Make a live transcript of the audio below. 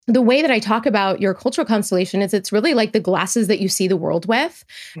the way that I talk about your cultural constellation is it's really like the glasses that you see the world with.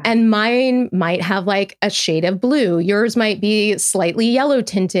 Yeah. And mine might have like a shade of blue. Yours might be slightly yellow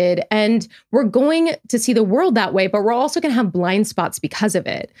tinted. And we're going to see the world that way, but we're also going to have blind spots because of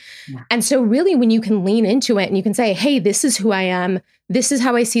it. Yeah. And so really when you can lean into it and you can say, hey, this is who I am. This is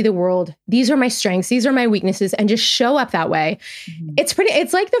how I see the world. These are my strengths. These are my weaknesses, and just show up that way. Mm-hmm.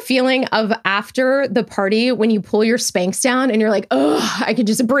 It's like the feeling of after the party when you pull your Spanx down and you're like, oh, I can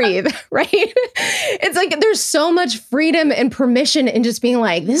just breathe, right? It's like there's so much freedom and permission in just being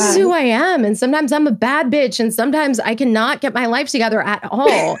like, this is who I am. And sometimes I'm a bad bitch. And sometimes I cannot get my life together at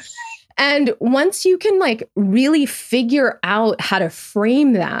all. And once you can like really figure out how to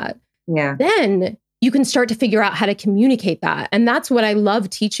frame that, then you can start to figure out how to communicate that. And that's what I love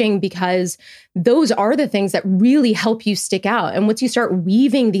teaching, because those are the things that really help you stick out. And once you start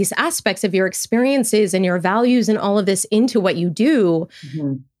weaving these aspects of your experiences and your values and all of this into what you do,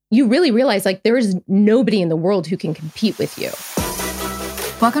 you really realize like there is nobody in the world who can compete with you.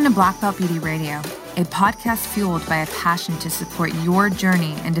 Welcome to Black Belt Beauty Radio, a podcast fueled by a passion to support your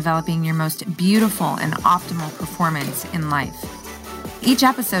journey in developing your most beautiful and optimal performance in life. Each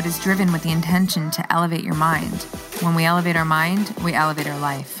episode is driven with the intention to elevate your mind. When we elevate our mind, we elevate our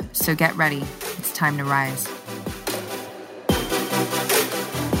life. So get ready. It's time to rise.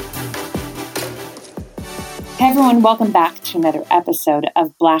 Hey everyone, welcome back to another episode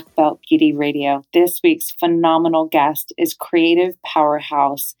of Black Belt Beauty Radio. This week's phenomenal guest is creative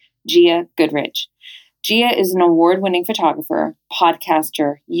powerhouse Gia Goodrich. Gia is an award-winning photographer,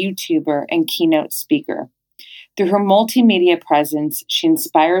 podcaster, YouTuber, and keynote speaker. Through her multimedia presence, she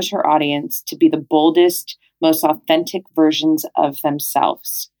inspires her audience to be the boldest, most authentic versions of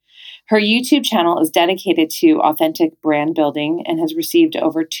themselves. Her YouTube channel is dedicated to authentic brand building and has received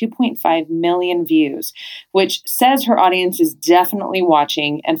over 2.5 million views, which says her audience is definitely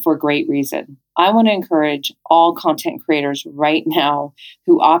watching, and for great reason. I want to encourage all content creators right now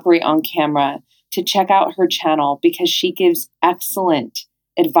who operate on camera to check out her channel, because she gives excellent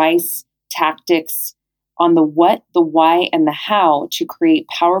advice, tactics, on the what, the why, and the how to create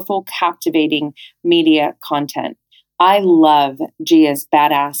powerful, captivating media content. I love Gia's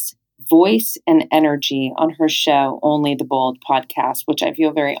badass voice and energy on her show, Only the Bold podcast, which I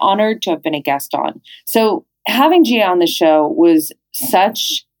feel very honored to have been a guest on. So having Gia on the show was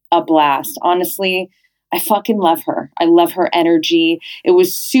such a blast. Honestly, I fucking love her. I love her energy. It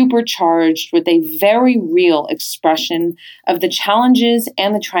was supercharged with a very real expression of the challenges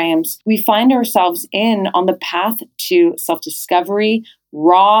and the triumphs we find ourselves in on the path to self-discovery,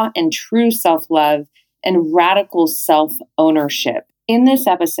 raw and true self-love, and radical self-ownership. In this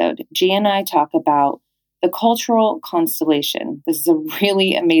episode, Gia and I talk about the cultural constellation. This is a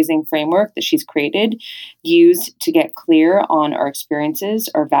really amazing framework that she's created, used to get clear on our experiences,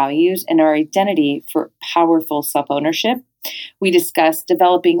 our values, and our identity for powerful self-ownership. We discuss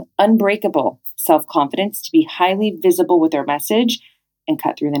developing unbreakable self-confidence to be highly visible with our message and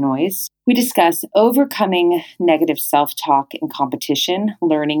cut through the noise. We discuss overcoming negative self-talk and competition,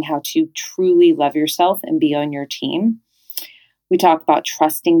 learning how to truly love yourself and be on your team. We talk about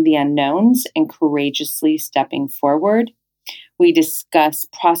trusting the unknowns and courageously stepping forward. We discuss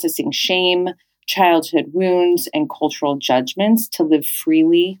processing shame, childhood wounds, and cultural judgments to live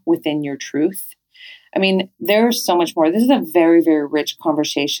freely within your truth. I mean, there's so much more. This is a very, very rich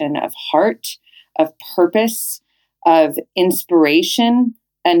conversation of heart, of purpose, of inspiration,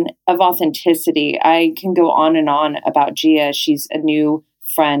 and of authenticity. I can go on and on about Gia. She's a new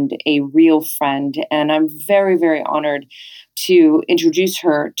friend, a real friend, and I'm very, very honored to introduce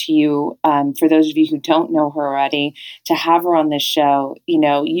her to you. For those of you who don't know her already, to have her on this show,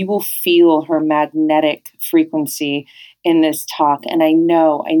 you will feel her magnetic frequency in this talk. And I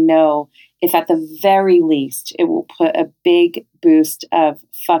know if at the very least, it will put a big boost of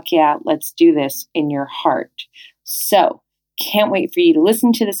fuck yeah, let's do this in your heart. So can't wait for you to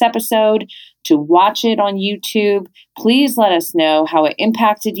listen to this episode, to watch it on YouTube. Please let us know how it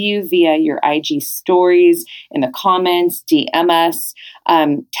impacted you via your IG stories, in the comments, DM us,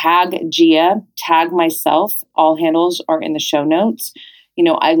 tag Gia, tag myself. All handles are in the show notes.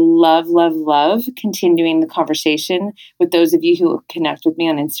 I love continuing the conversation with those of you who connect with me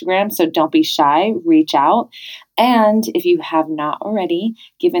on Instagram. So don't be shy, reach out. And if you have not already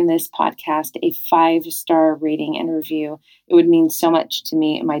given this podcast a 5-star rating and review, it would mean so much to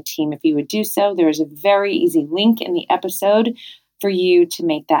me and my team if you would do so. There is a very easy link in the episode for you to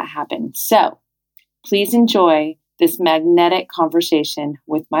make that happen. So please enjoy this magnetic conversation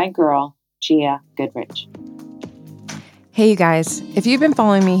with my girl, Gia Goodrich. Hey, you guys, if you've been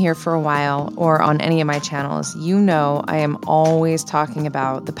following me here for a while or on any of my channels, you know I am always talking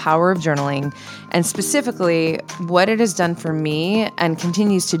about the power of journaling and specifically what it has done for me and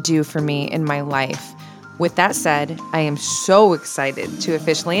continues to do for me in my life. With that said, I am so excited to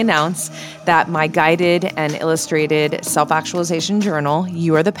officially announce that my guided and illustrated self-actualization journal,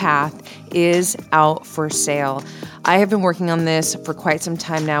 You Are the Path, is out for sale. I have been working on this for quite some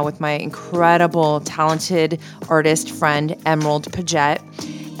time now with my incredible, talented artist friend, Emerald Paget.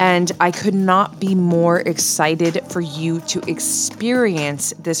 And I could not be more excited for you to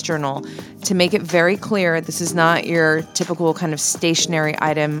experience this journal. To make it very clear, this is not your typical kind of stationary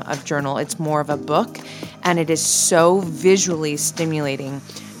item of journal. It's more of a book, and it is so visually stimulating.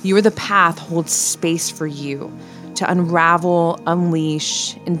 You Are the Path holds space for you to unravel,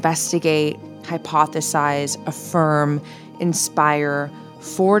 unleash, investigate, hypothesize, affirm, inspire,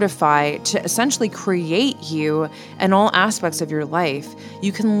 fortify, to essentially create you in all aspects of your life.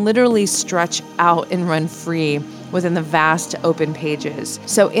 You can literally stretch out and run free within the vast open pages.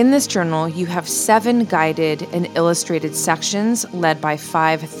 So in this journal, you have 7 guided and illustrated sections led by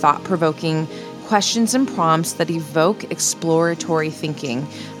 5 thought-provoking questions and prompts that evoke exploratory thinking.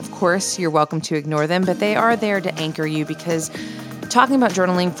 Of course, you're welcome to ignore them, but they are there to anchor you because talking about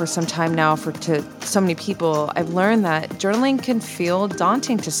journaling for some time now to so many people, I've learned that journaling can feel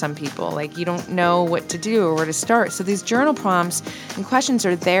daunting to some people. Like you don't know what to do or where to start. So these journal prompts and questions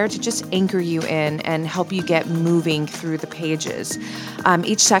are there to just anchor you in and help you get moving through the pages.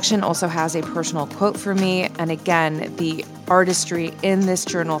 Each section also has a personal quote for me. And again, the artistry in this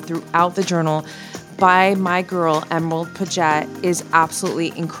journal throughout the journal by my girl, Emerald Paget, is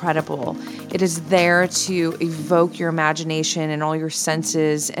absolutely incredible. It is there to evoke your imagination and all your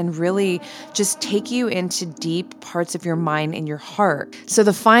senses and really just take you into deep parts of your mind and your heart. So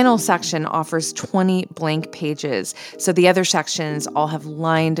the final section offers 20 blank pages. So the other sections all have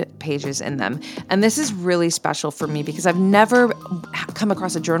lined pages in them. And this is really special for me because I've never come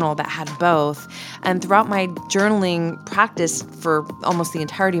across a journal that had both. And throughout my journaling practice for almost the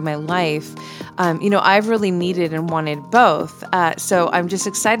entirety of my life, I've really needed and wanted both. So I'm just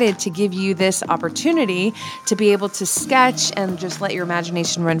excited to give you this opportunity to be able to sketch and just let your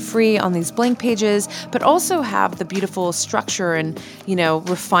imagination run free on these blank pages, but also have the beautiful structure and,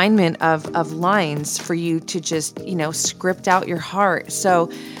 refinement of lines for you to just, script out your heart. So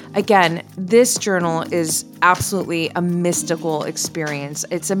again, this journal is absolutely a mystical experience.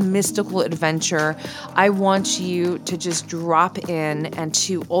 It's a mystical adventure. I want you to just drop in and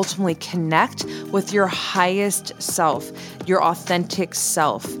to ultimately connect with your highest self, your authentic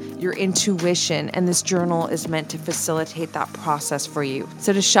self, your intuition, and this journal is meant to facilitate that process for you.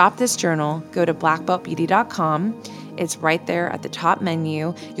 So to shop this journal, go to blackbeltbeauty.com. It's right there at the top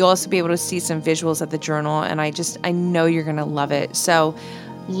menu. You'll also be able to see some visuals of the journal, and I know you're going to love it. So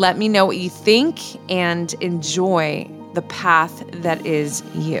let me know what you think and enjoy the path that is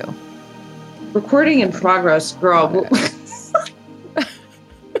you. Recording in progress, girl.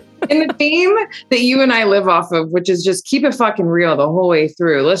 And the theme that you and I live off of, which is just keep it fucking real the whole way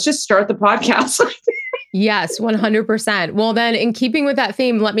through. Let's just start the podcast. Yes, 100%. Well, then in keeping with that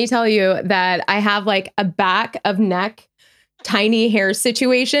theme, let me tell you that I have like a back of neck tiny hair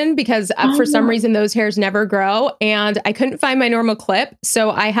situation because for some reason those hairs never grow and I couldn't find my normal clip.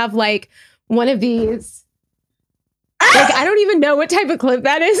 So I have like one of these, like, I don't even know what type of clip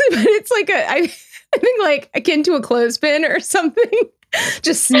that is, but it's like I think like akin to a clothespin or something.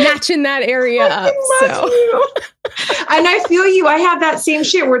 Just snatching that area up. So. And I feel you. I have that same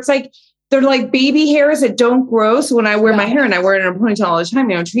shit where it's like, they're like baby hairs that don't grow. So when I wear my hair and I wear it in a ponytail all the time,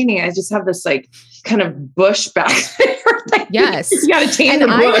 training, I just have this like kind of bush back there. Like, yes. You got to tame the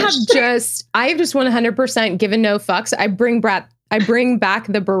bush. I have just 100% given no fucks. I bring back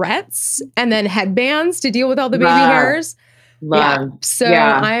the barrettes and then headbands to deal with all the baby hairs. Love. Yeah. So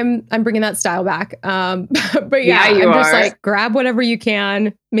I'm bringing that style back. But yeah, I'm just like, grab whatever you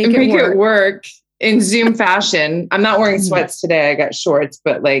can, make it work in Zoom fashion. I'm not wearing sweats today. I got shorts,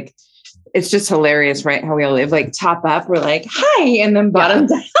 but like, it's just hilarious, right? How we all live, like top up, we're like, hi, and then bottom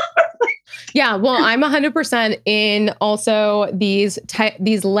down. Yeah, well, I'm 100% in also these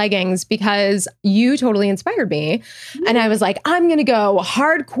leggings because you totally inspired me. And I was like, I'm going to go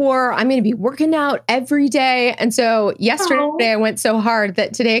hardcore. I'm going to be working out every day. And so yesterday I went so hard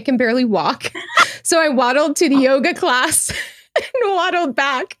that today I can barely walk. So I waddled to the yoga class and waddled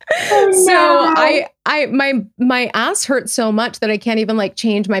back. So my ass hurts so much that I can't even like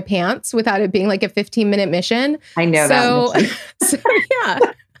change my pants without it being like a 15-minute mission. I know that. So yeah.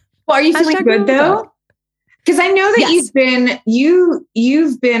 Well, are you feeling good though? Because I know that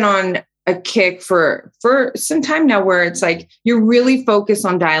you've been on a kick for some time now where it's like, you're really focused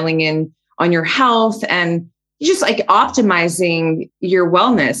on dialing in on your health and just like optimizing your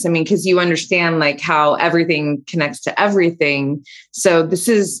wellness. I mean, because you understand like how everything connects to everything. So this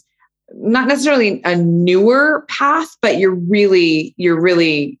is not necessarily a newer path, but you're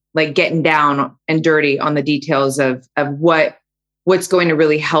really like getting down and dirty on the details of what's going to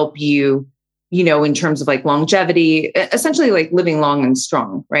really help you, you know, in terms of like longevity, essentially like living long and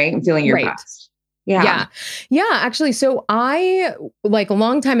strong, right? And feeling your best. Yeah. Actually, so I, like a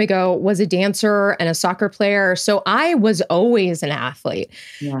long time ago, was a dancer and a soccer player. So I was always an athlete.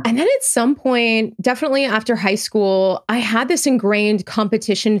 Yeah. And then at some point, definitely after high school, I had this ingrained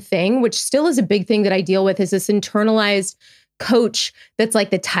competition thing, which still is a big thing that I deal with, is this internalized coach that's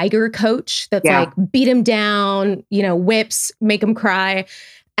like the tiger coach that's like beat him down, you know, whips, make him cry.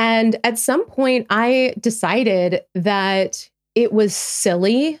 And at some point, I decided that it was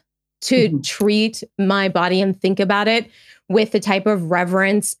silly to treat my body and think about it with the type of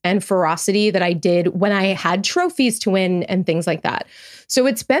reverence and ferocity that I did when I had trophies to win and things like that. So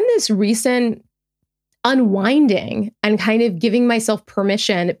it's been this recent unwinding and kind of giving myself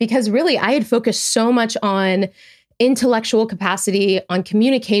permission, because really I had focused so much on intellectual capacity, on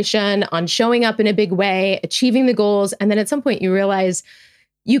communication, on showing up in a big way, achieving the goals. And then at some point you realize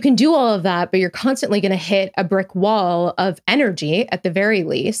you can do all of that, but you're constantly going to hit a brick wall of energy at the very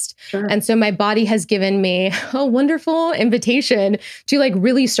least. Sure. And so my body has given me a wonderful invitation to like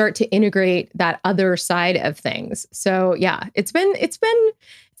really start to integrate that other side of things. So yeah, it's been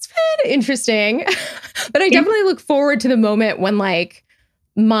interesting, but I definitely look forward to the moment when like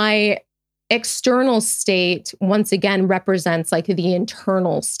my external state once again represents like the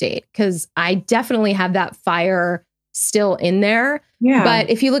internal state, because I definitely have that fire still in there. Yeah. But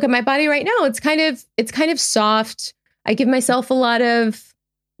if you look at my body right now, it's kind of soft. I give myself a lot of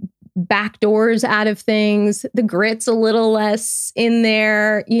back doors out of things. The grit's a little less in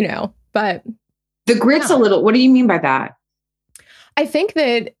there, you know, but the grit's a little, what do you mean by that? I think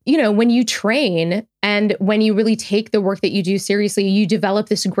that, you know, when you train and when you really take the work that you do seriously, you develop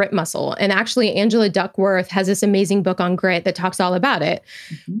this grit muscle. And actually, Angela Duckworth has this amazing book on grit that talks all about it.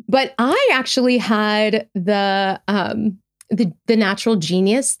 Mm-hmm. But I actually had the natural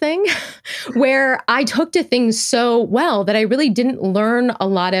genius thing where I took to things so well that I really didn't learn a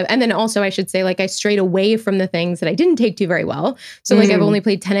lot of, and then also I should say, like, I strayed away from the things that I didn't take to very well. So like I've only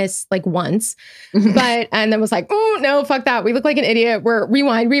played tennis like once, but, and then was like, oh no, fuck that. We look like an idiot. We're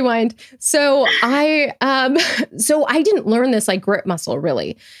rewind. So I didn't learn this like grit muscle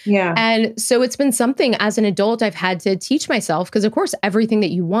really. Yeah. And so it's been something as an adult I've had to teach myself, because of course, everything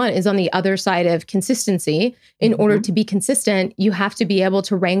that you want is on the other side of consistency. In order to be consistent, you have to be able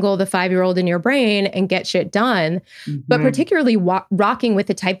to wrangle the 5-year-old in your brain and get shit done. But particularly rocking with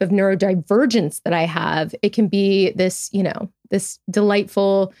the type of neurodivergence that I have, it can be this, you know, this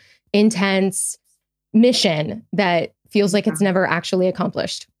delightful, intense mission that feels like it's never actually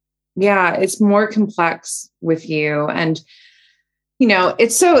accomplished. Yeah, it's more complex with you. And, you know,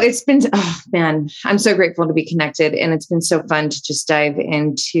 it's been, oh man, I'm so grateful to be connected. And it's been so fun to just dive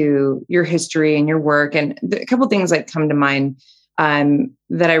into your history and your work. And a couple of things that come to mind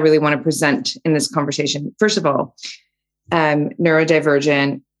that I really want to present in this conversation. First of all,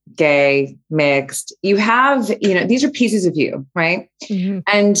 neurodivergent, gay, mixed, you have, you know, these are pieces of you, right? Mm-hmm.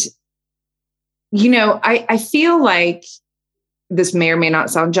 And, you know, I feel like this may or may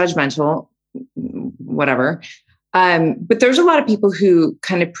not sound judgmental, whatever. But there's a lot of people who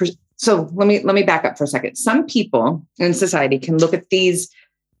kind of, so let me back up for a second. Some people in society can look at these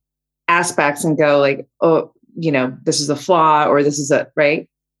aspects and go like, oh, you know, this is a flaw, or this is a, right.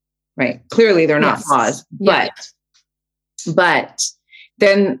 Clearly they're not flaws, but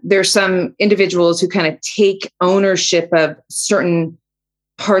then there's some individuals who kind of take ownership of certain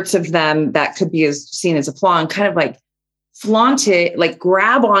parts of them that could be seen as a flaw and kind of like flaunt it, like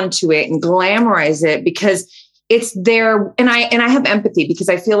grab onto it and glamorize it because it's their, and I have empathy because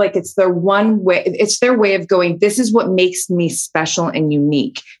I feel like it's their one way, it's their way of going, this is what makes me special and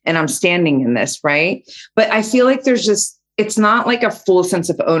unique. And I'm standing in this, right? But I feel like there's just, it's not like a full sense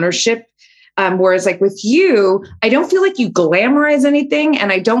of ownership. Whereas like with you, I don't feel like you glamorize anything.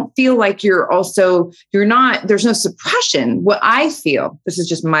 And I don't feel like you're not, there's no suppression. What I feel, this is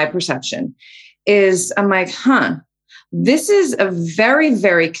just my perception, is I'm like, this is a very,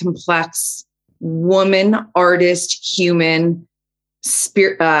 very complex woman, artist, human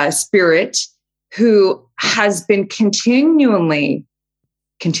spirit who has been continuously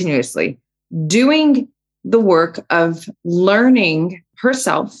doing the work of learning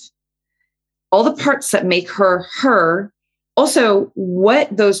herself, all the parts that make her, also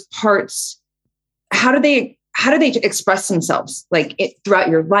what those parts, how do they express themselves throughout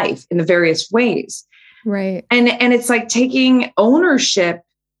your life in the various ways? Right. And it's like taking ownership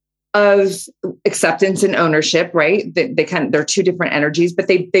of acceptance and ownership, right? They're two different energies, but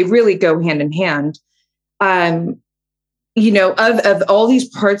they really go hand in hand. Of all these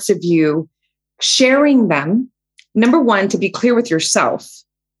parts of you, sharing them, number one, to be clear with yourself,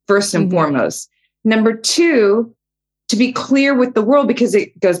 first and foremost. Number two, to be clear with the world, because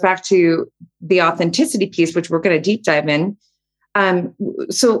it goes back to the authenticity piece, which we're going to deep dive in.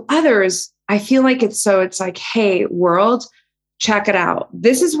 So others, I feel like it's like, hey, world, check it out.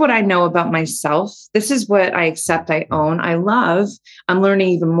 This is what I know about myself. This is what I accept, I own, I love, I'm learning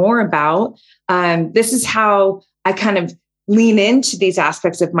even more about. This is how I kind of lean into these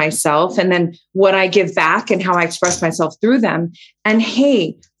aspects of myself, and then what I give back and how I express myself through them. And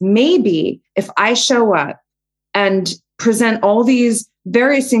hey, maybe if I show up and present all these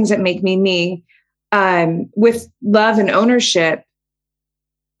various things that make me, with love and ownership,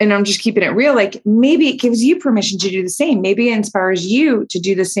 and I'm just keeping it real, like maybe it gives you permission to do the same. Maybe it inspires you to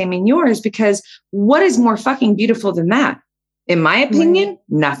do the same in yours, because what is more fucking beautiful than that? In my opinion,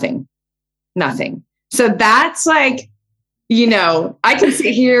 nothing. So that's like, I can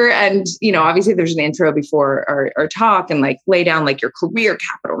sit here and, obviously there's an intro before our talk and like lay down like your career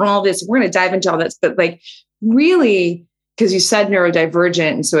capital and all this. We're going to dive into all this, but like really, because you said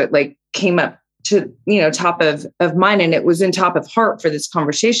neurodivergent. And so it like came up to, top of mind, and it was in top of heart for this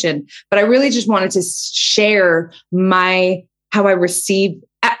conversation. But I really just wanted to share how I receive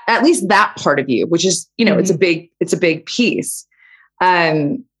at least that part of you, which is, it's a big piece.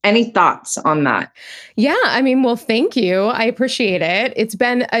 Any thoughts on that? Yeah. I mean, well, thank you. I appreciate it. It's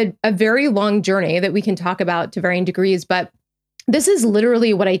been a very long journey that we can talk about to varying degrees, but this is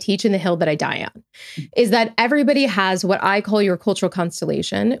literally what I teach in the hill that I die on, is that everybody has what I call your cultural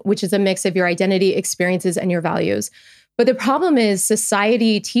constellation, which is a mix of your identity, experiences, and your values. But the problem is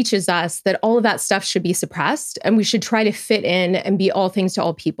society teaches us that all of that stuff should be suppressed, and we should try to fit in and be all things to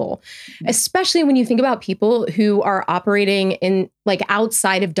all people, especially when you think about people who are operating in like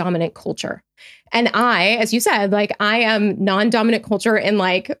outside of dominant culture. And I, as you said, like I am non-dominant culture in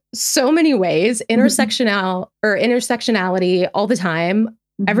like so many ways, intersectionality all the time,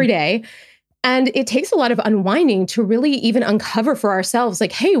 every day. And it takes a lot of unwinding to really even uncover for ourselves,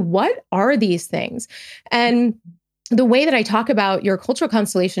 like, hey, what are these things? And the way that I talk about your cultural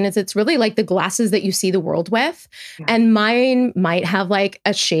constellation is it's really like the glasses that you see the world with. Yeah. And mine might have like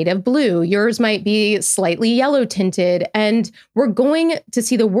a shade of blue. Yours might be slightly yellow tinted. And we're going to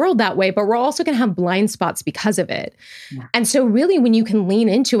see the world that way, but we're also going to have blind spots because of it. Yeah. And so really when you can lean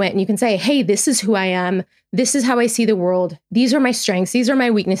into it and you can say, hey, this is who I am. This is how I see the world. These are my strengths. These are my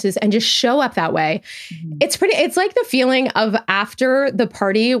weaknesses, and just show up that way. It's like the feeling of after the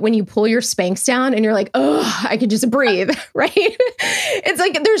party when you pull your Spanx down and you're like, oh, I could just breathe, right? It's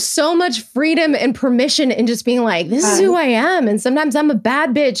like there's so much freedom and permission in just being like, this is who I am. And sometimes I'm a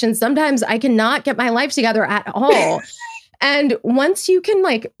bad bitch, and sometimes I cannot get my life together at all. And once you can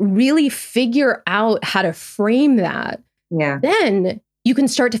like really figure out how to frame that, then you can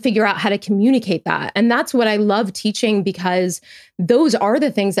start to figure out how to communicate that. And that's what I love teaching, because those are the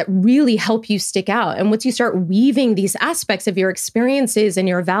things that really help you stick out. And once you start weaving these aspects of your experiences and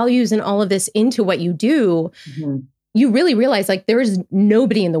your values and all of this into what you do, you really realize like there is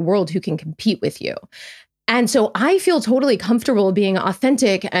nobody in the world who can compete with you. And so I feel totally comfortable being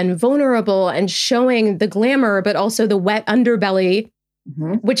authentic and vulnerable and showing the glamour, but also the wet underbelly,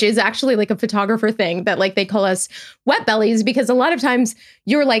 which is actually like a photographer thing that like they call us wet bellies, because a lot of times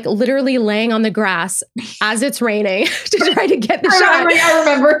you're like literally laying on the grass as it's raining to try to get the shot. I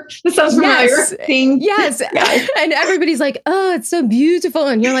remember. This sounds familiar. Yes. And everybody's like, oh, it's so beautiful.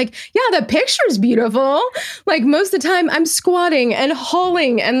 And you're like, yeah, the picture's beautiful. Like most of the time I'm squatting and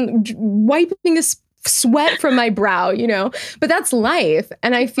hauling and wiping this sweat from my brow, but that's life.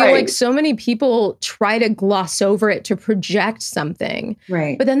 And I feel like so many people try to gloss over it to project something.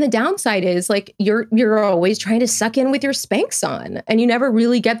 Right. But then the downside is like, you're always trying to suck in with your Spanx on, and you never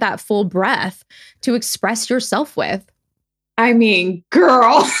really get that full breath to express yourself with. I mean,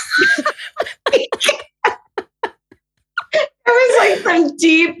 girl. There was like some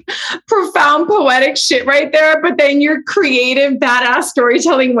deep, profound, poetic shit right there. But then your creative, badass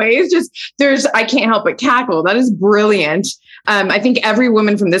storytelling ways, I can't help but cackle. That is brilliant. I think every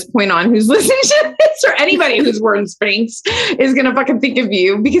woman from this point on who's listening to this, or anybody who's wearing Spanx, is going to fucking think of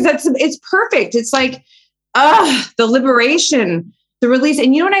you, because it's perfect. It's like, the liberation, the release.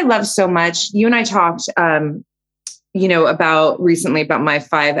 And you know what I love so much? You and I talked, recently about my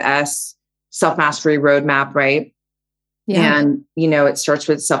 5S self-mastery roadmap, right? Yeah. And, it starts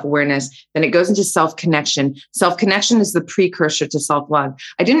with self-awareness, then it goes into self-connection. Self-connection is the precursor to self-love.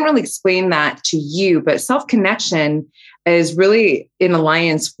 I didn't really explain that to you, but self-connection is really in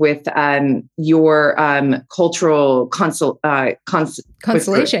alliance with your cultural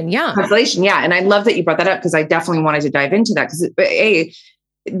Constellation. Yeah. Constellation. Yeah. And I love that you brought that up because I definitely wanted to dive into that because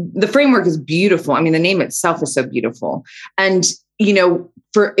the framework is beautiful. I mean, the name itself is so beautiful. And,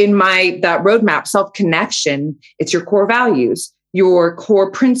 that roadmap, self-connection, it's your core values, your core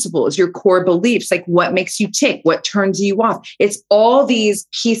principles, your core beliefs, like what makes you tick, what turns you off. It's all these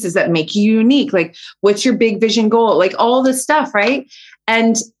pieces that make you unique. Like what's your big vision goal? Like all this stuff, right?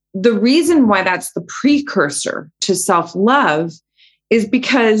 And the reason why that's the precursor to self-love is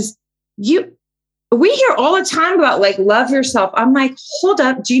because we hear all the time about like, love yourself. I'm like, hold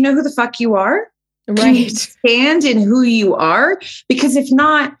up. Do you know who the fuck you are? Right. Can you stand in who you are? Because if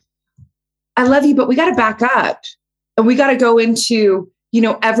not, I love you, but we got to back up and we got to go into,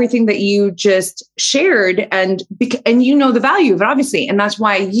 everything that you just shared and the value of it, obviously. And that's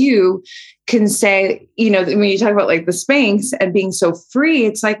why you can say, when you talk about like the Spanx and being so free,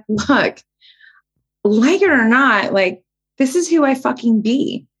 it's like, look, like it or not, like this is who I fucking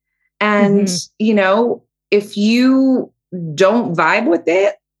be. And, if you don't vibe with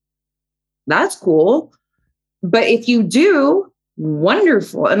it, that's cool. But if you do,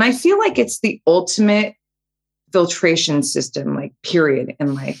 wonderful. And I feel like it's the ultimate filtration system, like period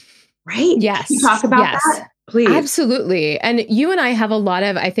in life, right? Yes. Can you talk about that, please? Absolutely. And you and I have a lot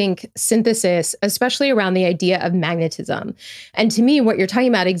of, I think, synthesis, especially around the idea of magnetism. And to me, what you're talking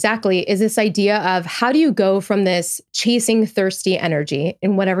about exactly is this idea of how do you go from this chasing thirsty energy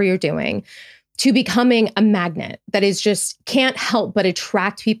in whatever you're doing to becoming a magnet that is just can't help but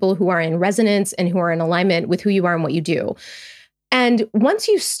attract people who are in resonance and who are in alignment with who you are and what you do. And once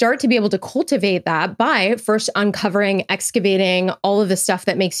you start to be able to cultivate that by first uncovering, excavating all of the stuff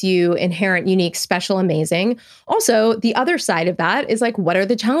that makes you inherent, unique, special, amazing. Also, the other side of that is like, what are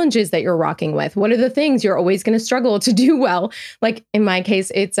the challenges that you're rocking with? What are the things you're always going to struggle to do well? Like in my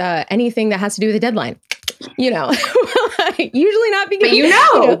case, it's anything that has to do with a deadline, usually not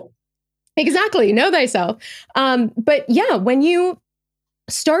because, exactly. Know thyself. But yeah, when you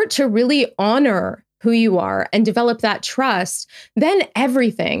start to really honor who you are and develop that trust, then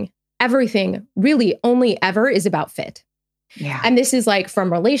everything really only ever is about fit. Yeah. And this is like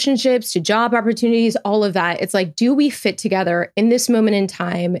from relationships to job opportunities, all of that. It's like, do we fit together in this moment in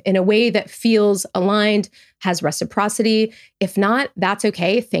time in a way that feels aligned, has reciprocity? If not, that's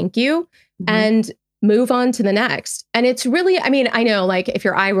okay. Thank you. Mm-hmm. And move on to the next. And it's really, I know like if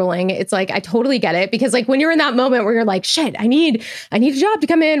you're eye rolling, it's like, I totally get it because like when you're in that moment where you're like, shit, I need a job to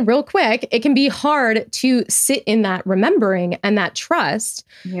come in real quick. It can be hard to sit in that remembering and that trust.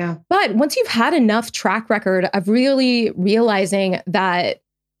 Yeah. But once you've had enough track record of really realizing that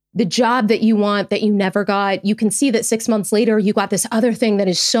the job that you want that you never got, you can see that 6 months later, you got this other thing that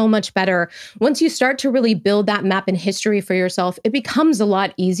is so much better. Once you start to really build that map in history for yourself, it becomes a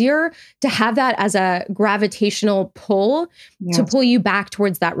lot easier to have that as a gravitational pull to pull you back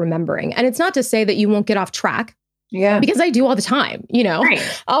towards that remembering. And it's not to say that you won't get off track. Yeah. Because I do all the time,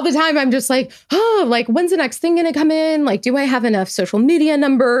 right. All the time. I'm just like, when's the next thing going to come in? Like, do I have enough social media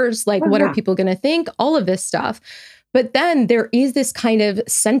numbers? Like, what are people going to think? All of this stuff. But then there is this kind of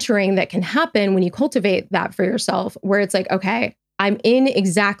centering that can happen when you cultivate that for yourself, where it's like, okay, I'm in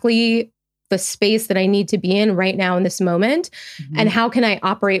exactly the space that I need to be in right now in this moment. Mm-hmm. And how can I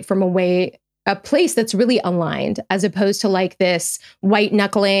operate from a place that's really aligned, as opposed to like this white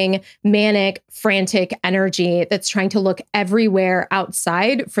knuckling, manic, frantic energy that's trying to look everywhere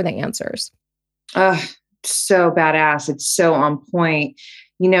outside for the answers. So badass. It's so on point.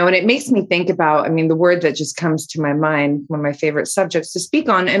 And it makes me think about, the word that just comes to my mind, one of my favorite subjects to speak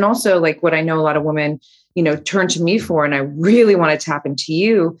on, and also like what I know a lot of women, turn to me for, and I really want to tap into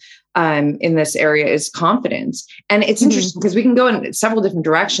you in this area is confidence. And it's interesting because we can go in several different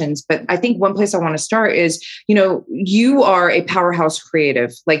directions, but I think one place I want to start is, you are a powerhouse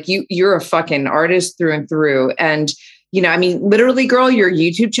creative, like you're a fucking artist through and through. And, literally, girl, your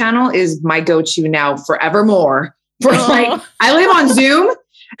YouTube channel is my go-to now forevermore. I live on Zoom.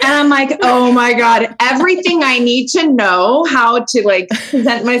 And I'm like, oh my God, everything I need to know how to like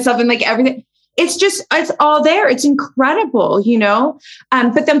present myself and like everything. It's all there. It's incredible,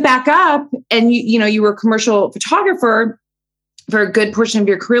 but then back up and you were a commercial photographer for a good portion of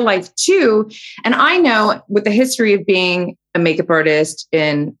your career life too. And I know with the history of being a makeup artist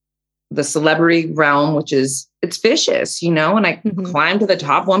in the celebrity realm, it's vicious, and I climbed to the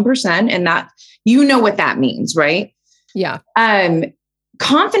top 1% and that, what that means, right? Yeah.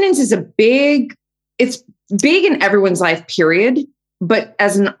 Confidence is it's big in everyone's life, period. But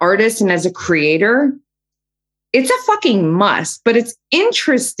as an artist and as a creator, it's a fucking must. But it's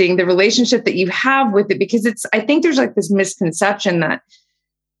interesting, the relationship that you have with it, because I think there's like this misconception that,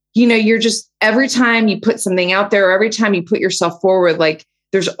 you're just, every time you put something out there, or every time you put yourself forward, like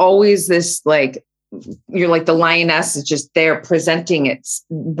there's always this, like, you're like the lioness is just there presenting its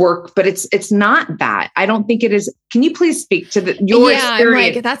work, but it's not that. I don't think it is. Can you please speak to your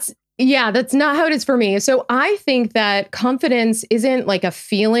experience? That's not how it is for me. So I think that confidence isn't like a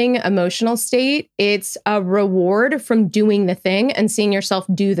feeling, emotional state. It's a reward from doing the thing and seeing yourself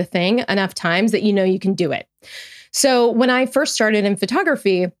do the thing enough times that you can do it. So when I first started in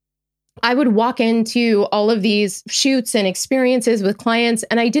photography, I would walk into all of these shoots and experiences with clients,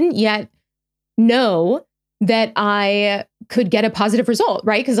 and I didn't yet know that I could get a positive result,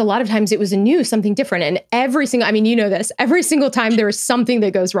 right? Because a lot of times it was something different. And every single time there is something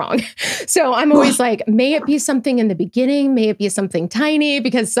that goes wrong. So I'm always like, may it be something in the beginning? May it be something tiny?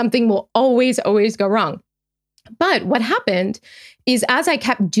 Because something will always, always go wrong. But what happened is, as I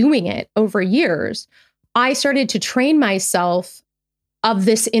kept doing it over years, I started to train myself of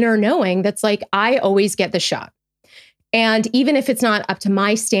this inner knowing that's like, I always get the shot. And even if it's not up to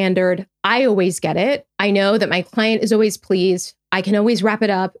my standard, I always get it. I know that my client is always pleased. I can always wrap it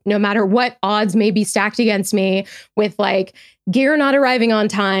up, no matter what odds may be stacked against me, with like gear not arriving on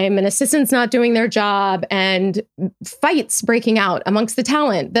time and assistants not doing their job and fights breaking out amongst the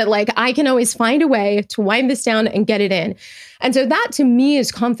talent, that like I can always find a way to wind this down and get it in. And so that to me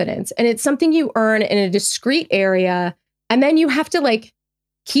is confidence. And it's something you earn in a discrete area. And then you have to like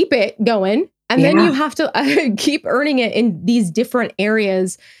keep it going. And then you have to keep earning it in these different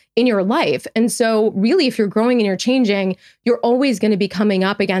areas in your life. And so really, if you're growing and you're changing, you're always going to be coming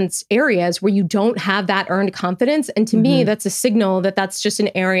up against areas where you don't have that earned confidence. And to me, that's a signal that that's just an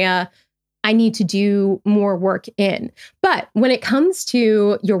area I need to do more work in. But when it comes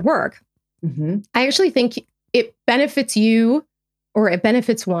to your work, I actually think it benefits you, or it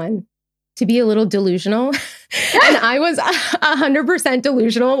benefits one, to be a little delusional. And I was 100%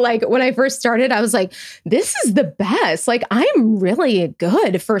 delusional. Like when I first started, I was like, this is the best. Like I'm really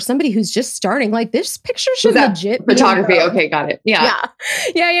good for somebody who's just starting. Like this picture should legit photography. Okay. Got it. Yeah.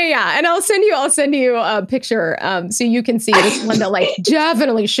 And I'll send you a picture so you can see this one that like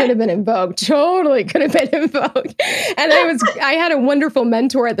definitely should have been invoked. Totally could have been invoked. And I had a wonderful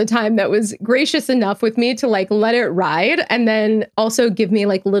mentor at the time that was gracious enough with me to like let it ride, and then also give me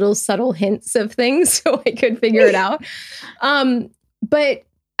like little subtle hints of things so I could figure it out. But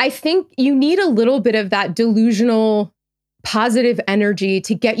I think you need a little bit of that delusional positive energy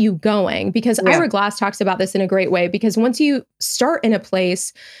to get you going, because Ira Glass talks about this in a great way, because once you start in a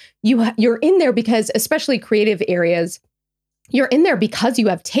place, you're in there because, especially creative areas, you're in there because you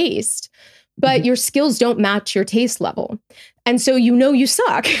have taste, but your skills don't match your taste level. And so you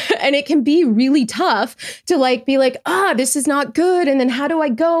suck. And it can be really tough to like be like, this is not good. And then how do I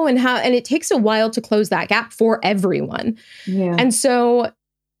go? And it takes a while to close that gap for everyone. Yeah. And so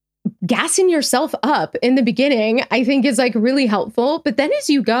gassing yourself up in the beginning, I think, is like really helpful. But then as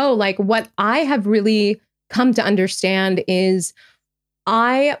you go, like what I have really come to understand is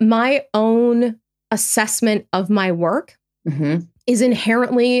my own assessment of my work is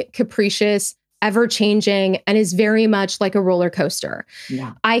inherently capricious, ever-changing, and is very much like a roller coaster.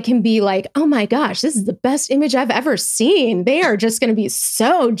 Yeah. I can be like, oh my gosh, this is the best image I've ever seen. They are just going to be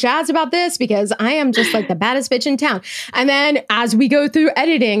so jazzed about this because I am just like the baddest bitch in town. And then as we go through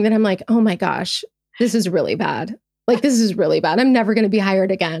editing, then I'm like, oh my gosh, this is really bad. Like, this is really bad. I'm never going to be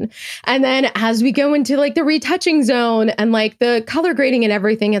hired again. And then as we go into like the retouching zone and like the color grading and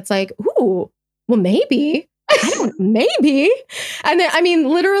everything, it's like, ooh, well, maybe. Maybe. And then, I mean,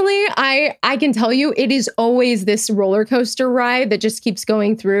 literally, I can tell you, it is always this roller coaster ride that just keeps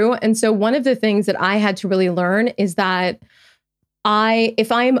going through. And so one of the things that I had to really learn is that it's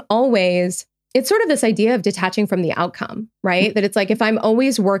sort of this idea of detaching from the outcome, right? That it's like, if I'm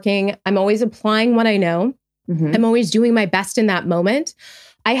always working, I'm always applying what I know, I'm always doing my best in that moment,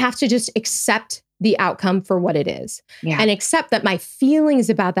 I have to just accept the outcome for what it is and accept that my feelings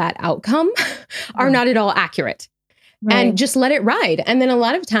about that outcome are not at all accurate and just let it ride. And then a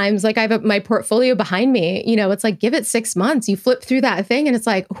lot of times, like I have my portfolio behind me, it's like, give it 6 months, you flip through that thing and it's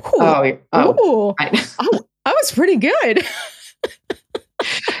like, I was pretty good.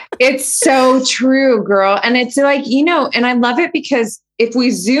 It's so true, girl. And it's like, and I love it because if we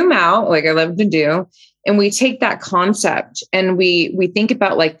zoom out, like I love to do, and we take that concept and we think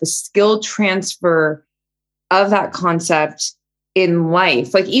about like the skill transfer of that concept in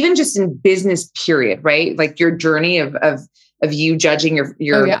life, like even just in business period, right? Like your journey of you judging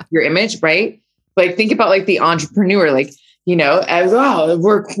your image, right? Like, think about like the entrepreneur, like, you know, as oh,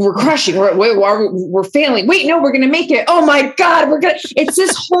 we're crushing, we're failing. Wait, no, we're going to make it. Oh my God, it's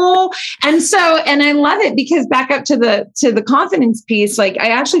this whole, and I love it because back up to the confidence piece. Like, I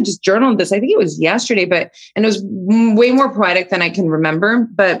actually just journaled this. I think it was yesterday, and it was way more poetic than I can remember.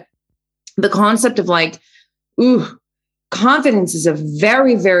 But the concept of like, confidence is a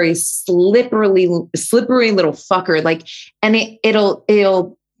very, very slippery little fucker. Like, and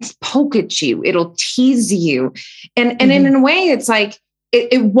it'll poke at you, it'll tease you. And in a way, it's like,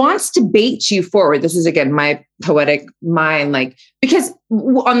 it wants to bait you forward. This is, again, my poetic mind, like, because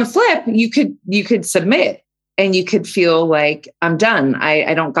on the flip, you could submit and you could feel like, I'm done.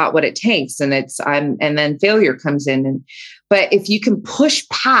 I don't got what it takes. And then failure comes in. But if you can push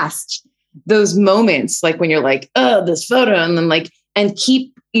past those moments, like when you're like, oh, this photo, and then like, and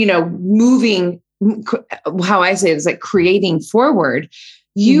keep, moving, how I say it is like creating forward,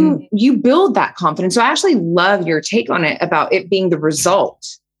 you build that confidence. So I actually love your take on it about it being the result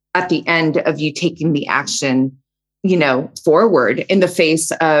at the end of you taking the action, forward in the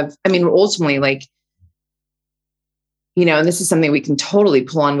face of, I mean, ultimately, like, and this is something we can totally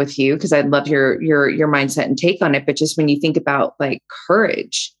pull on with you, because I love your mindset and take on it. But just when you think about like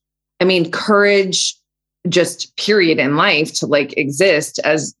courage, I mean, courage, just period in life, to like exist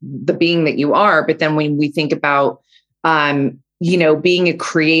as the being that you are. But then when we think about, being a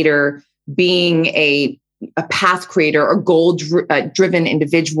creator, being a path creator, or goal driven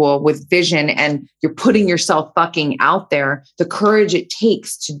individual with vision, and you're putting yourself fucking out there, the courage it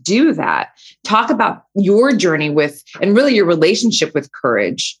takes to do that. Talk about your journey with, and really your relationship with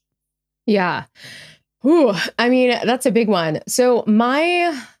courage. Yeah. Ooh, I mean, that's a big one. So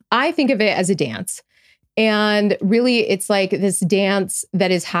I think of it as a dance, and really it's like this dance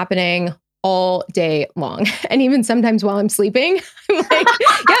that is happening all day long. And even sometimes while I'm sleeping, I'm like,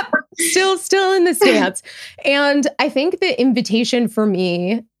 yep, still in this dance. And I think the invitation for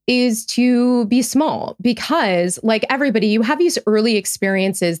me is to be small, because like everybody, you have these early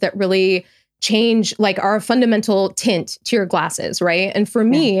experiences that really change, like, our fundamental tint to your glasses, right? And for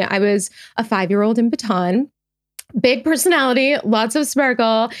me, I was a 5-year-old in Baton, big personality, lots of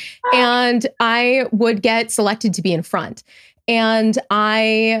sparkle, and I would get selected to be in front. And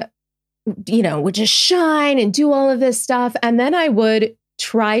I would just shine and do all of this stuff. And then I would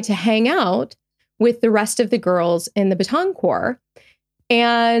try to hang out with the rest of the girls in the Baton Corps,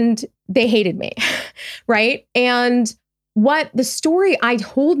 and they hated me, right? And what the story I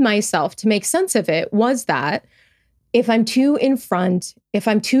told myself to make sense of it was that if I'm too in front, if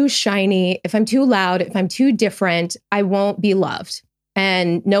I'm too shiny, if I'm too loud, if I'm too different, I won't be loved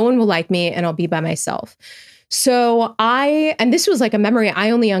and no one will like me, and I'll be by myself. So and this was like a memory I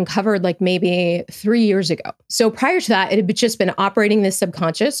only uncovered like maybe 3 years ago. So prior to that, it had just been operating this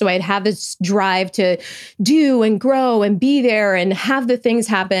subconscious. So I'd have this drive to do and grow and be there and have the things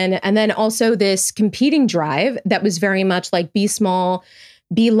happen. And then also this competing drive that was very much like be small,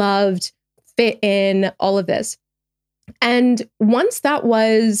 be loved, fit in, all of this. And once that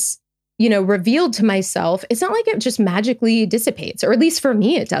was, revealed to myself, it's not like it just magically dissipates, or at least for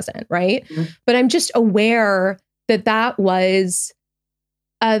me, it doesn't, right? Mm-hmm. But I'm just aware that was,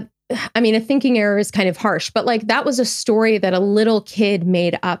 a thinking error is kind of harsh, but like that was a story that a little kid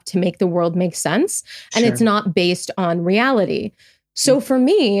made up to make the world make sense. And It's not based on reality. So for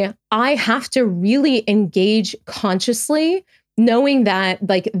me, I have to really engage consciously, knowing that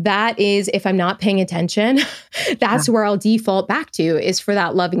like that is, if I'm not paying attention, that's where I'll default back to, is for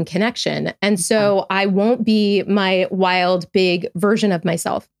that love and connection. And so I won't be my wild, big version of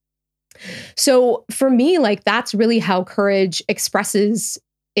myself. So for me, like that's really how courage expresses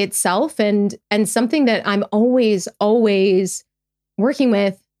itself, and something that I'm always working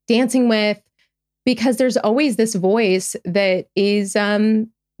with, dancing with, because there's always this voice that is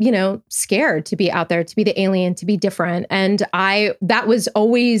scared to be out there, to be the alien, to be different. And that was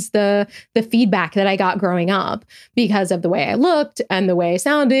always the feedback that I got growing up, because of the way I looked and the way I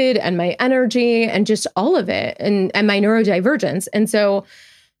sounded and my energy and just all of it, and my neurodivergence. And so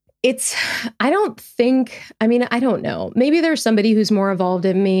I don't know. Maybe there's somebody who's more evolved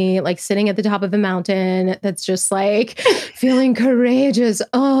in me, like sitting at the top of a mountain, that's just like feeling courageous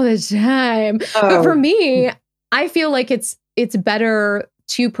all the time. Oh. But for me, I feel like it's better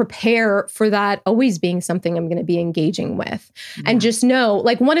to prepare for that always being something I'm going to be engaging with. Yeah. And just know,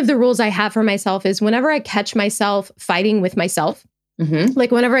 like, one of the rules I have for myself is whenever I catch myself fighting with myself, Like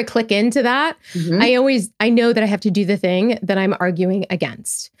whenever I click into that, I know that I have to do the thing that I'm arguing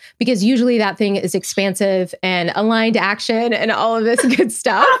against, because usually that thing is expansive and aligned action and all of this good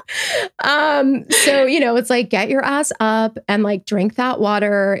stuff. So, it's like, get your ass up and like drink that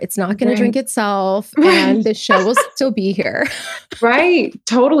water. It's not going to drink itself and the show will still be here. Right.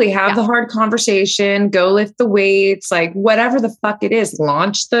 Totally. Have the hard conversation, go lift the weights, like whatever the fuck it is,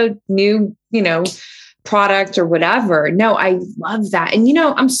 launch the new, product or whatever. No, I love that. And,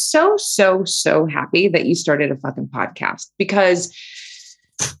 I'm so, so, so happy that you started a fucking podcast, because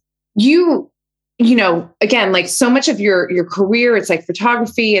again, like so much of your career, it's like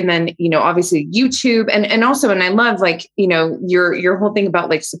photography and then, obviously YouTube and also, and I love like, your whole thing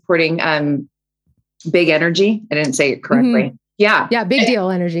about like supporting, big energy. I didn't say it correctly. Yeah. Yeah. Big deal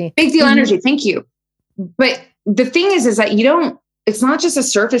energy. Big deal energy. Thank you. But the thing is that it's not just a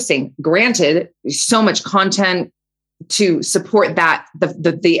surfacing. Granted, there's so much content to support that,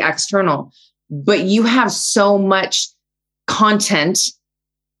 the external, but you have so much content.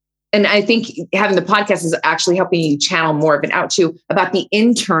 And I think having the podcast is actually helping you channel more of it out too, about the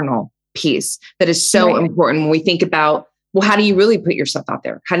internal piece that is so important when we think about, well, how do you really put yourself out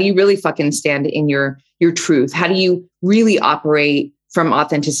there? How do you really fucking stand in your truth? How do you really operate from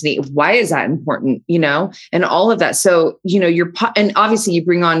authenticity? Why is that important? And all of that. So, and obviously you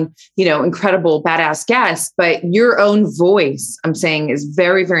bring on, incredible badass guests, but your own voice, I'm saying, is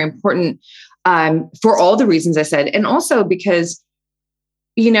very, very important for all the reasons I said. And also because,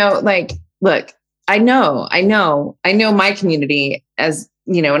 like, look, I know my community as,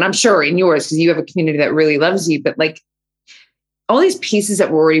 and I'm sure in yours, because you have a community that really loves you, but like all these pieces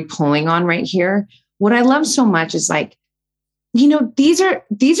that we're already pulling on right here, what I love so much is like, these are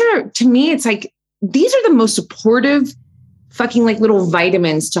to me, it's like, these are the most supportive fucking like little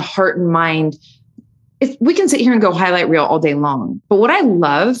vitamins to heart and mind. We can sit here and go highlight reel all day long. But what I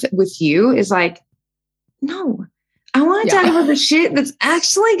love with you is like, no, I want to talk about the shit that's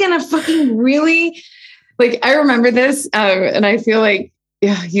actually going to fucking really, like, I remember this and I feel like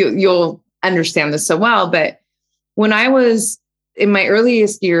you'll understand this so well. But when I was in my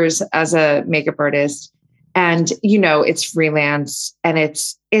earliest years as a makeup artist, and, it's freelance and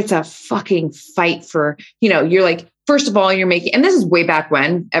it's a fucking fight for, you're like, first of all, you're making, and this is way back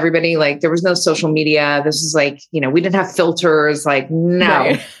when everybody, like, there was no social media. This is like, we didn't have filters. Like,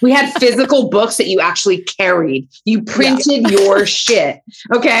 no, we had physical books that you actually carried. You printed your shit.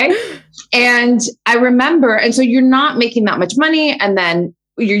 Okay. And I remember, and so you're not making that much money. And then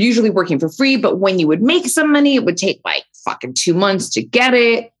you're usually working for free, but when you would make some money, it would take like fucking 2 months to get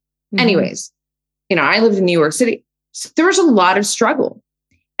it. Anyways. I lived in New York City. So there was a lot of struggle.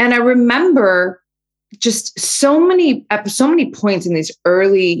 And I remember just so many points in these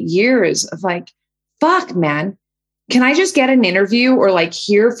early years of like, fuck, man, can I just get an interview or like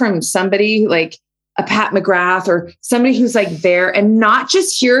hear from somebody like a Pat McGrath or somebody who's like there and not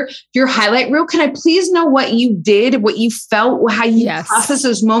just hear your highlight reel? Can I please know what you did, what you felt, how you process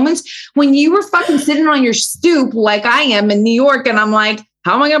those moments when you were fucking sitting on your stoop like I am in New York and I'm like,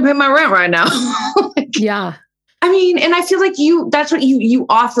 how am I going to pay my rent right now? I mean, and I feel like that's what you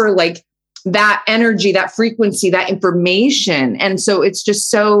offer, like that energy, that frequency, that information. And so it's just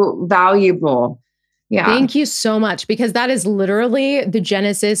so valuable. Yeah. Thank you so much, because that is literally the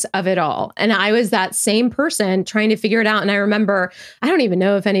genesis of it all. And I was that same person trying to figure it out. And I remember, I don't even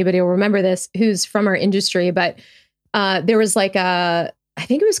know if anybody will remember this who's from our industry, but there was like I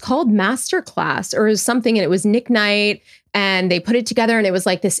think it was called Masterclass or something. And it was Nick Knight. And they put it together and it was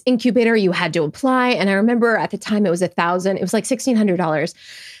like this incubator you had to apply. And I remember at the time it was $1,000. It was like $1,600.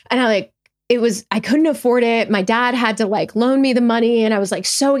 And I couldn't afford it. My dad had to like loan me the money. And I was like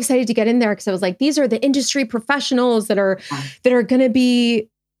so excited to get in there because I was like, these are the industry professionals that are going to be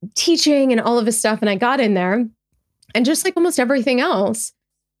teaching and all of this stuff. And I got in there and just like almost everything else,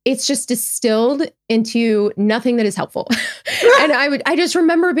 it's just distilled into nothing that is helpful. And I just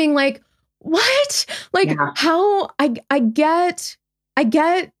remember being like, what? Like how I get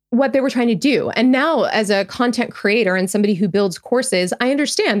what they were trying to do. And now as a content creator and somebody who builds courses, I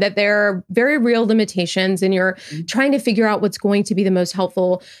understand that there are very real limitations and you're trying to figure out what's going to be the most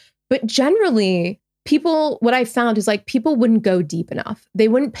helpful. But generally, what I found is like people wouldn't go deep enough. They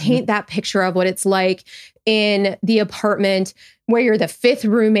wouldn't paint that picture of what it's like in the apartment where you're the fifth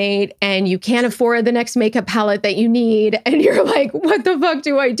roommate and you can't afford the next makeup palette that you need. And you're like, what the fuck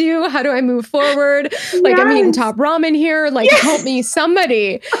do I do? How do I move forward? Like I'm eating top ramen here. Like help me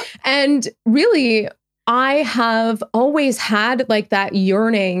somebody. And really, I have always had like that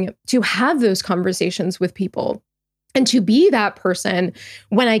yearning to have those conversations with people. and to be that person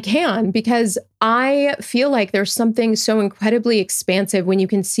when I can, because I feel like there's something so incredibly expansive when you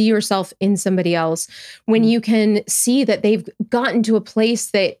can see yourself in somebody else, when you can see that they've gotten to a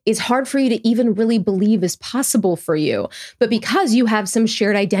place that is hard for you to even really believe is possible for you. But because you have some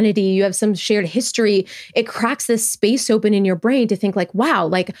shared identity, you have some shared history, it cracks this space open in your brain to think like, wow,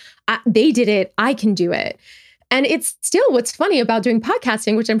 like they did it, I can do it. And it's still what's funny about doing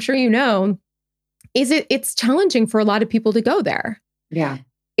podcasting, which I'm sure you know, is it's challenging for a lot of people to go there. Yeah.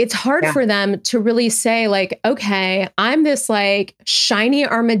 It's hard for them to really say like, okay, I'm this like shiny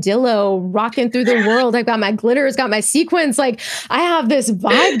armadillo rocking through the world. I've got my glitters, got my sequins. Like I have this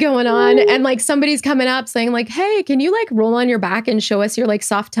vibe going on. And like somebody's coming up saying like, hey, can you like roll on your back and show us your like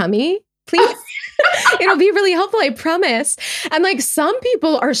soft tummy, please? It'll be really helpful, I promise. And like some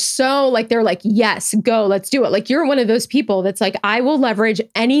people are so like, they're like, yes, go, let's do it. Like you're one of those people that's like, I will leverage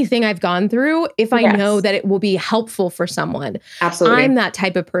anything I've gone through if I know that it will be helpful for someone. Absolutely. I'm that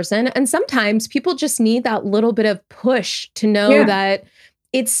type of person. And sometimes people just need that little bit of push to know that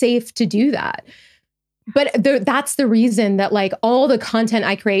it's safe to do that. But that's the reason that like all the content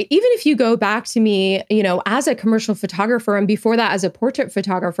I create, even if you go back to me, you know, as a commercial photographer and before that as a portrait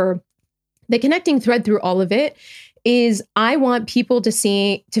photographer, the connecting thread through all of it is I want people to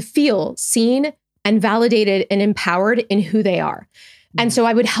feel seen and validated and empowered in who they are. And so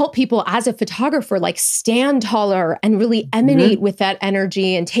I would help people as a photographer, like stand taller and really emanate with that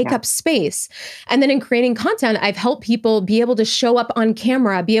energy and take up space. And then in creating content, I've helped people be able to show up on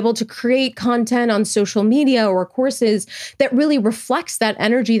camera, be able to create content on social media or courses that really reflects that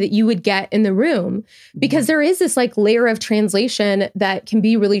energy that you would get in the room. Because there is this like layer of translation that can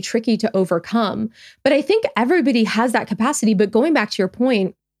be really tricky to overcome. But I think everybody has that capacity. But going back to your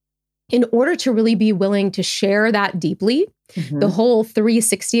point, in order to really be willing to share that deeply, the whole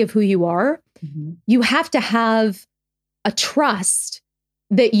 360 of who you are, you have to have a trust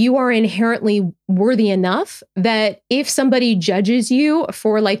that you are inherently worthy enough that if somebody judges you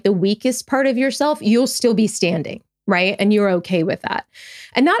for like the weakest part of yourself, you'll still be standing, right? And you're okay with that.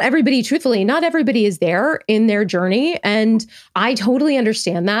 And not everybody, truthfully, not everybody is there in their journey. And I totally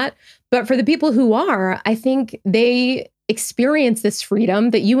understand that. But for the people who are, I think they experience this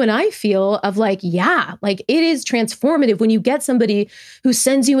freedom that you and I feel of like, yeah, like it is transformative when you get somebody who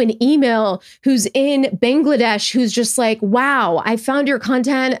sends you an email, who's in Bangladesh, who's just like, wow, I found your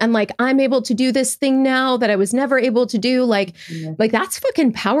content and like, I'm able to do this thing now that I was never able to do. Like that's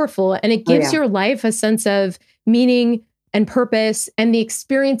fucking powerful. And it gives your life a sense of meaning and purpose and the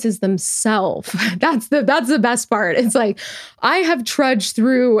experiences themselves. That's the best part. It's like, I have trudged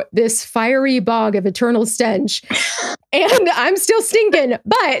through this fiery bog of eternal stench and I'm still stinking,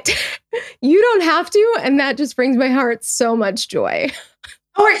 but you don't have to. And that just brings my heart so much joy.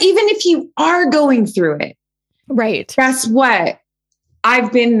 Or even if you are going through it. Right. Guess what?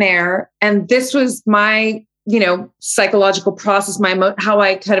 I've been there. And this was my, psychological process, how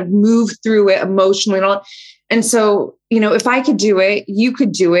I kind of moved through it emotionally and all. And so, if I could do it, you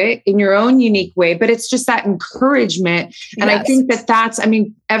could do it in your own unique way, but it's just that encouragement. And I think that's,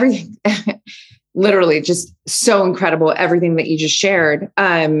 everything, literally just so incredible, everything that you just shared.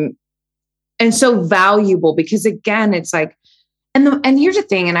 And so valuable because again, it's like, and here's the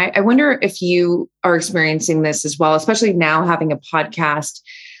thing. And I wonder if you are experiencing this as well, especially now having a podcast.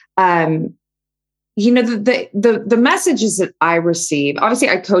 The messages that I receive, obviously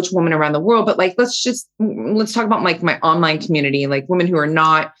I coach women around the world, but like, let's talk about like my online community, like women who are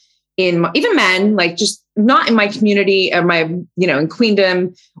not even men, like just not in my community or my, in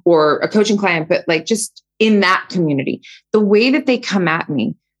Queendom or a coaching client, but like just in that community, the way that they come at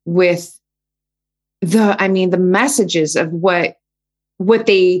me with the messages of what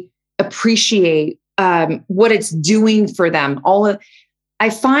they appreciate, what it's doing for them, I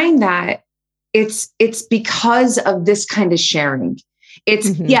find that it's because of this kind of sharing.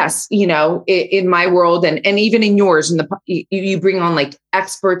 It's yes, in my world and even in yours, you bring on like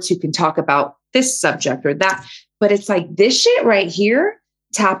experts who can talk about this subject or that, but it's like this shit right here,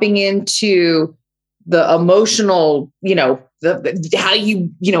 tapping into the emotional, how you,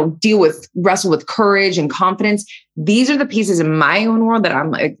 wrestle with courage and confidence. These are the pieces in my own world that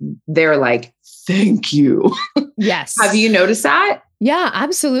I'm like, they're like, thank you. Yes. Have you noticed that? Yeah,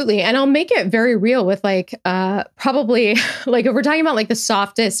 absolutely. And I'll make it very real with like, probably like if we're talking about like the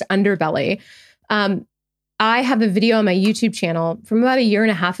softest underbelly, I have a video on my YouTube channel from about 1.5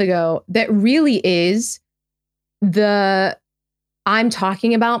 years ago that really is I'm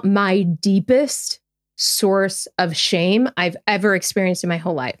talking about my deepest source of shame I've ever experienced in my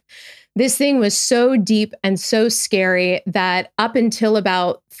whole life. This thing was so deep and so scary that up until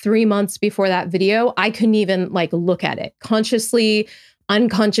about 3 months before that video, I couldn't even like look at it consciously,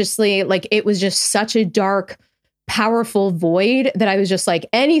 unconsciously. Like it was just such a dark, powerful void that I was just like,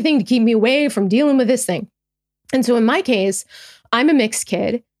 anything to keep me away from dealing with this thing. And so in my case, I'm a mixed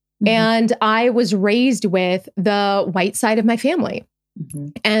kid and I was raised with the white side of my family.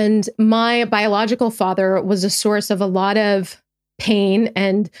 And my biological father was a source of a lot of pain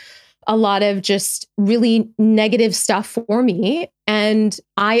and a lot of just really negative stuff for me. And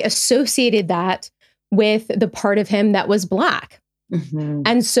I associated that with the part of him that was Black.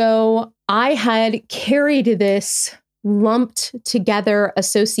 And so I had carried this lumped together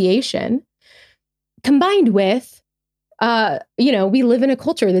association combined with, we live in a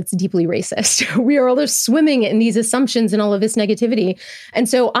culture that's deeply racist. We are all just swimming in these assumptions and all of this negativity. And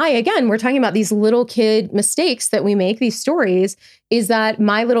so we're talking about these little kid mistakes that we make, these stories, is that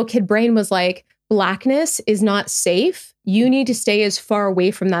my little kid brain was like, Blackness is not safe. You need to stay as far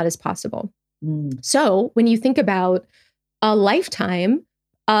away from that as possible. So when you think about a lifetime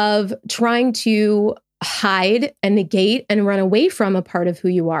of trying to hide and negate and run away from a part of who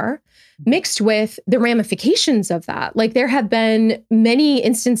you are, mixed with the ramifications of that. Like there have been many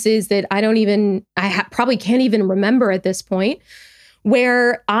instances that probably can't even remember at this point,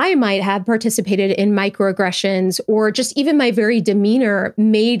 where I might have participated in microaggressions or just even my very demeanor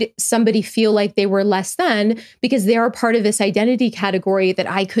made somebody feel like they were less than because they are part of this identity category that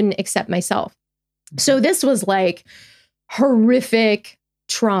I couldn't accept myself. So this was like horrific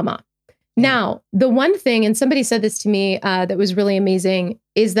trauma. Now, the one thing, and somebody said this to me that was really amazing,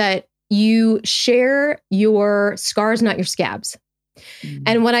 is that you share your scars, not your scabs.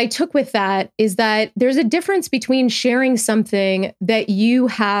 And what I took with that is that there's a difference between sharing something that you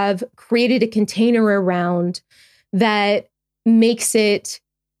have created a container around that makes it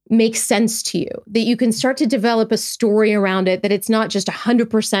make sense to you, that you can start to develop a story around it, that it's not just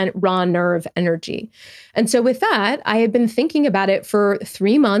 100% raw nerve energy. And so with that, I had been thinking about it for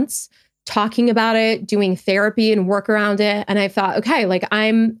 3 months, talking about it, doing therapy and work around it. And I thought, okay, like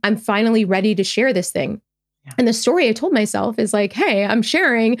I'm finally ready to share this thing. Yeah. And the story I told myself is like, hey, I'm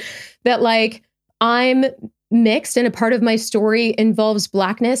sharing that like I'm mixed and a part of my story involves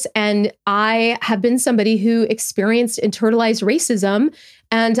Blackness. And I have been somebody who experienced internalized racism.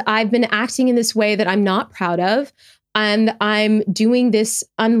 And I've been acting in this way that I'm not proud of. And I'm doing this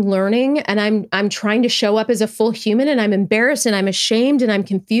unlearning and I'm trying to show up as a full human, and I'm embarrassed and I'm ashamed and I'm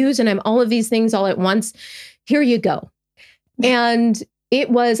confused and I'm all of these things all at once. Here you go. And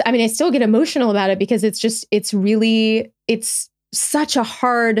I still get emotional about it because it's such a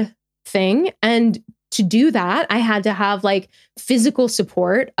hard thing. And to do that, I had to have like physical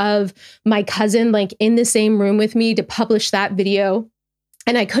support of my cousin, like in the same room with me to publish that video.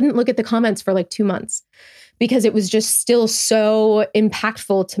 And I couldn't look at the comments for like 2 months because it was just still so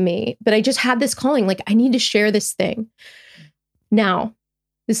impactful to me. But I just had this calling, like, I need to share this thing. Now,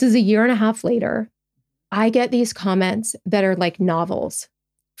 this is 1.5 years later. I get these comments that are like novels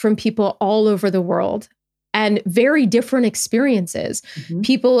from people all over the world and very different experiences.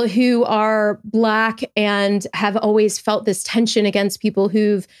 People who are Black and have always felt this tension against people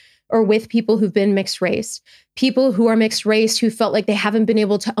with people who've been mixed race. People who are mixed race who felt like they haven't been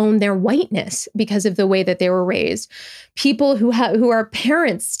able to own their whiteness because of the way that they were raised. People who are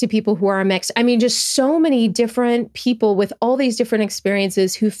parents to people who are mixed. I mean, just so many different people with all these different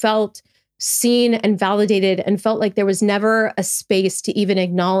experiences who felt seen and validated and felt like there was never a space to even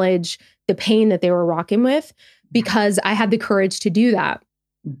acknowledge the pain that they were rocking with, because I had the courage to do that.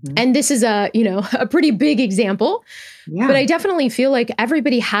 And this is a pretty big example, but I definitely feel like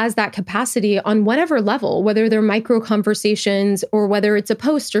everybody has that capacity on whatever level, whether they're micro conversations or whether it's a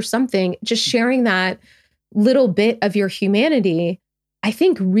post or something, just sharing that little bit of your humanity. I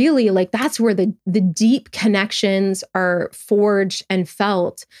think really like that's where the deep connections are forged and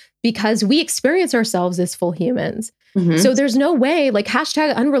felt, because we experience ourselves as full humans. So there's no way, like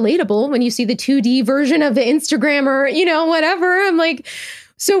 #unrelatable, when you see the 2D version of the Instagram or, whatever, I'm like,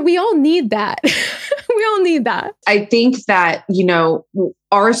 so we all need that. We all need that. I think that,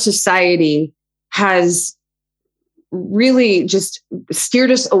 our society has really just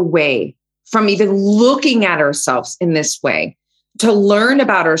steered us away from even looking at ourselves in this way, to learn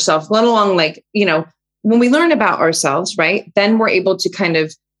about ourselves, let alone like, when we learn about ourselves, right, then we're able to kind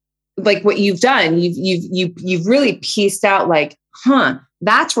of, like what you've done, you've really pieced out like,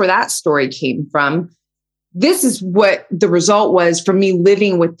 that's where that story came from. This is what the result was for me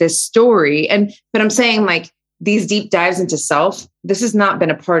living with this story. But I'm saying like these deep dives into self, this has not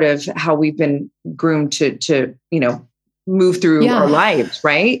been a part of how we've been groomed to move through our lives.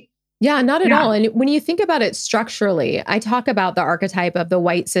 Right. Yeah, not at all. And when you think about it structurally, I talk about the archetype of the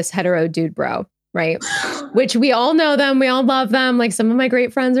white cis hetero dude bro, right? Which we all know them. We all love them. Like some of my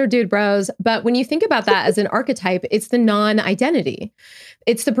great friends are dude bros. But when you think about that as an archetype, it's the non-identity.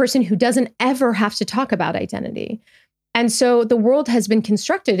 It's the person who doesn't ever have to talk about identity. And so the world has been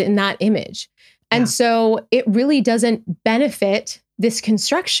constructed in that image. And so it really doesn't benefit this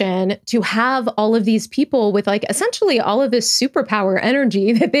construction to have all of these people with like essentially all of this superpower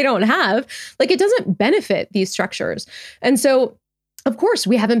energy that they don't have. Like it doesn't benefit these structures. And so, of course,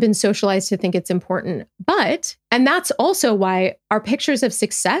 we haven't been socialized to think it's important, and that's also why our pictures of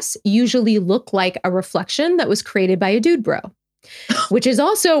success usually look like a reflection that was created by a dude bro. Which is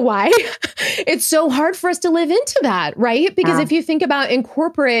also why it's so hard for us to live into that, right? Because if you think about in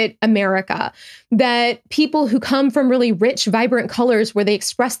corporate America, that people who come from really rich, vibrant colors where they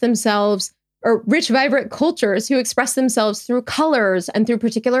express themselves, or rich, vibrant cultures who express themselves through colors and through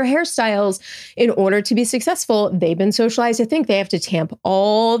particular hairstyles in order to be successful, they've been socialized to think they have to tamp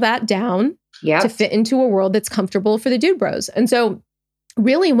all that down to fit into a world that's comfortable for the dude bros. And so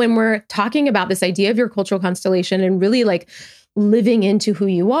really, when we're talking about this idea of your cultural constellation and really like living into who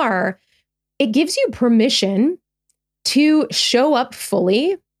you are, it gives you permission to show up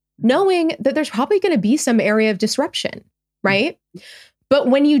fully, knowing that there's probably going to be some area of disruption, right? But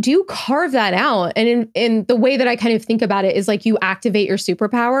when you do carve that out, and in the way that I kind of think about it is like you activate your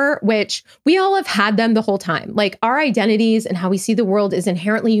superpower, which we all have had them the whole time. Like our identities and how we see the world is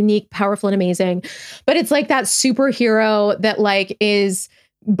inherently unique, powerful, and amazing. But it's like that superhero that like is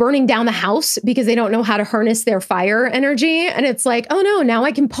burning down the house because they don't know how to harness their fire energy. And it's like, oh no, now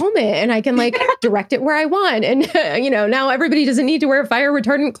I can palm it and I can like direct it where I want. And, now everybody doesn't need to wear fire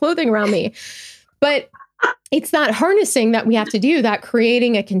retardant clothing around me. But it's that harnessing that we have to do, that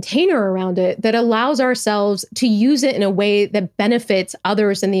creating a container around it that allows ourselves to use it in a way that benefits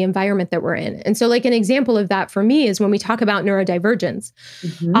others in the environment that we're in. And so like an example of that for me is when we talk about neurodivergence.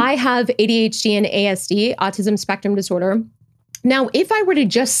 I have ADHD and ASD, autism spectrum disorder. Now, if I were to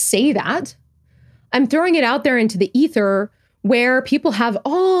just say that, I'm throwing it out there into the ether where people have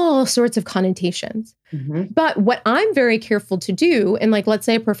all sorts of connotations. But what I'm very careful to do in like, let's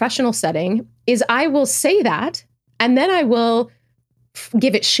say a professional setting is I will say that, and then I will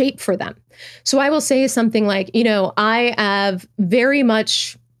give it shape for them. So I will say something like, I have very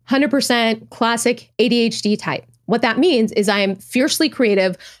much 100% classic ADHD type. What that means is I am fiercely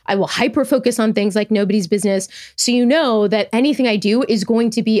creative. I will hyper focus on things like nobody's business. So you know that anything I do is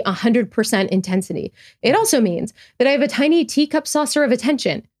going to be 100% intensity. It also means that I have a tiny teacup saucer of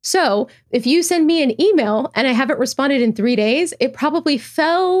attention. So if you send me an email and I haven't responded in 3 days, it probably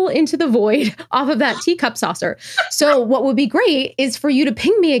fell into the void off of that teacup saucer. So what would be great is for you to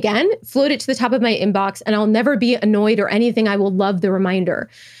ping me again, float it to the top of my inbox, and I'll never be annoyed or anything. I will love the reminder.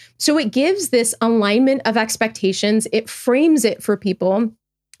 So it gives this alignment of expectations. It frames it for people,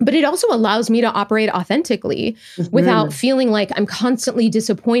 but it also allows me to operate authentically without feeling like I'm constantly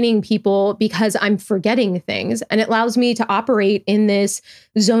disappointing people because I'm forgetting things. And it allows me to operate in this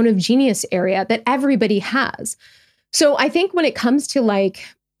zone of genius area that everybody has. So I think when it comes to like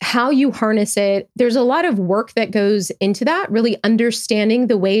how you harness it, there's a lot of work that goes into that, really understanding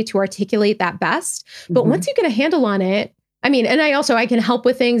the way to articulate that best. But once you get a handle on it, and I can help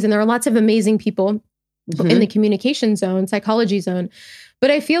with things, and there are lots of amazing people in the communication zone, psychology zone.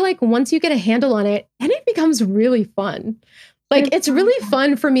 But I feel like once you get a handle on it, then it becomes really fun. Like it's really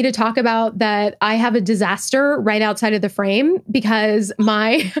fun for me to talk about that I have a disaster right outside of the frame because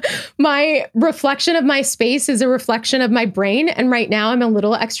my reflection of my space is a reflection of my brain. And right now I'm a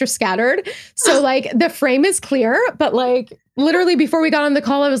little extra scattered. So like the frame is clear, but like literally before we got on the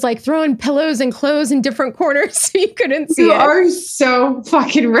call, I was like throwing pillows and clothes in different corners so you couldn't see it. You are so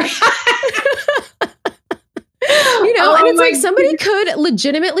fucking right. And it's like somebody could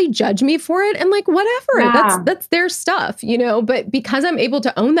legitimately judge me for it and like, whatever, that's their stuff, but because I'm able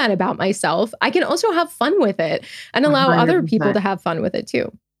to own that about myself, I can also have fun with it and allow 100%. Other people to have fun with it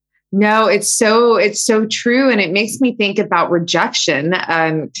too. No, it's so true. And it makes me think about rejection.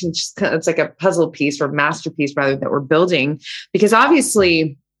 It's like a puzzle piece or masterpiece rather that we're building, because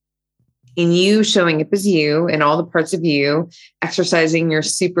obviously in you showing up as you and all the parts of you, exercising your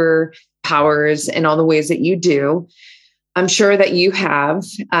super powers in all the ways that you do, I'm sure that you have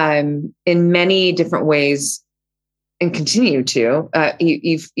in many different ways and continue to,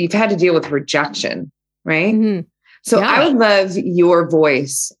 you've had to deal with rejection, right? So I would love your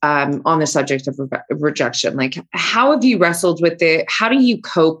voice on the subject of rejection. Like, how have you wrestled with it? How do you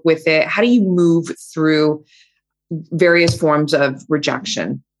cope with it? How do you move through various forms of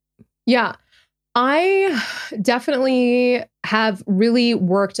rejection? Yeah. I definitely have really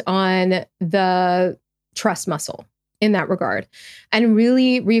worked on the trust muscle in that regard, and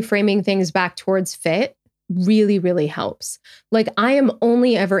really reframing things back towards fit really, really helps. Like, I am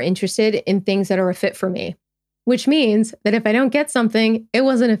only ever interested in things that are a fit for me, which means that if I don't get something, it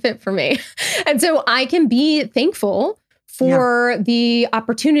wasn't a fit for me. And so I can be thankful for the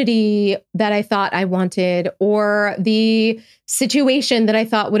opportunity that I thought I wanted, or the situation that I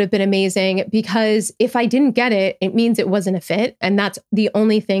thought would have been amazing, because if I didn't get it, it means it wasn't a fit. And that's the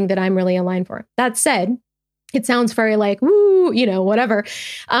only thing that I'm really aligned for. That said, it sounds very like, woo, whatever.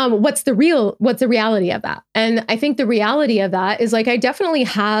 What's the reality of that? And I think the reality of that is, like, I definitely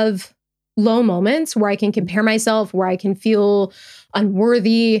have low moments where I can compare myself, where I can feel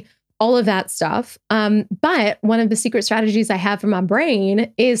unworthy, all of that stuff. But one of the secret strategies I have for my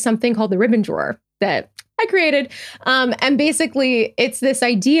brain is something called the ribbon drawer that I created. And basically, it's this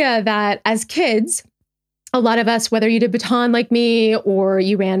idea that as kids, a lot of us, whether you did baton like me, or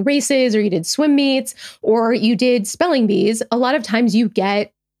you ran races, or you did swim meets, or you did spelling bees, a lot of times you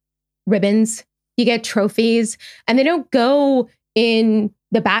get ribbons, you get trophies, and they don't go in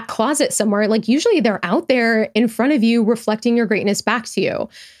the back closet somewhere. Like, usually they're out there in front of you, reflecting your greatness back to you.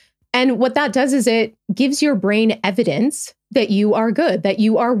 And what that does is it gives your brain evidence that you are good, that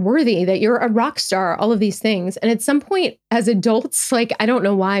you are worthy, that you're a rock star, all of these things. And at some point as adults, like, I don't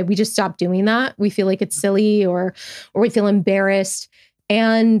know why, we just stop doing that. We feel like it's silly, or we feel embarrassed.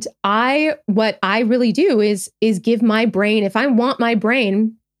 And what I really do is give my brain, if I want my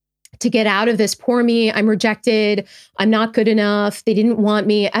brain to get out of this poor me, I'm rejected, I'm not good enough, they didn't want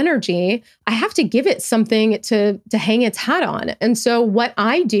me energy, I have to give it something to hang its hat on. And so what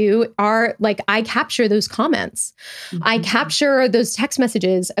I do are, like, I capture those comments. Mm-hmm. I capture those text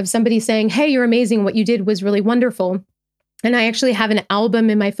messages of somebody saying, hey, you're amazing, what you did was really wonderful. And I actually have an album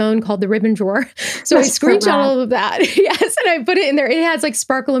in my phone called the Ribbon Drawer. So I screenshot all of that. Yes. And I put it in there. It has like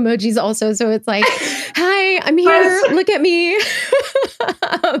sparkle emojis also. So it's like, hi, I'm here. Look at me.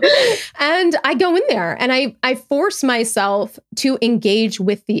 And I go in there and I force myself to engage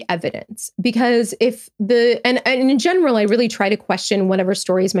with the evidence, because and in general, I really try to question whatever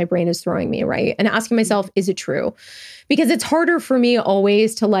stories my brain is throwing me, right? And asking myself, is it true? Because it's harder for me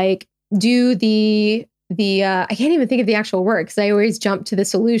always to like do I can't even think of the actual word, because I always jump to the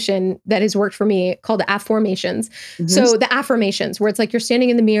solution that has worked for me called affirmations. Mm-hmm. So the affirmations, where it's like you're standing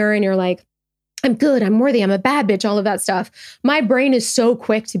in the mirror and you're like, I'm good, I'm worthy, I'm a bad bitch, all of that stuff. My brain is so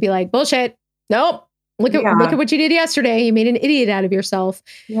quick to be like, bullshit. Nope. Look at what you did yesterday. You made an idiot out of yourself.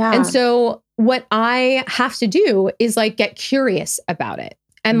 Yeah. And so what I have to do is like get curious about it.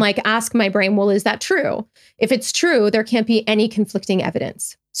 And like ask my brain, well, is that true? If it's true, there can't be any conflicting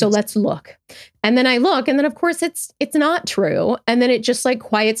evidence. So let's look. And then I look, and then of course it's not true. And then it just like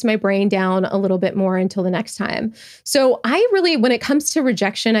quiets my brain down a little bit more until the next time. So I really, when it comes to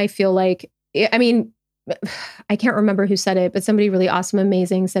rejection, I feel like, I mean, I can't remember who said it, but somebody really awesome,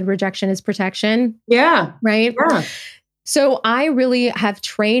 amazing said rejection is protection. Yeah. Right. Yeah. So I really have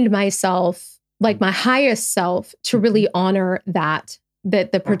trained myself, like my highest self, to really honor that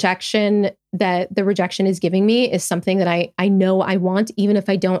the protection that the rejection is giving me is something that I know I want, even if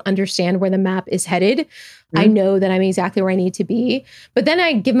I don't understand where the map is headed. Mm-hmm. I know that I'm exactly where I need to be. But then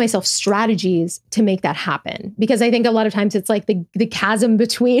I give myself strategies to make that happen, because I think a lot of times it's like the chasm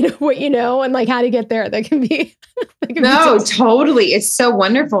between what you know and like how to get there that can be. Totally. It's so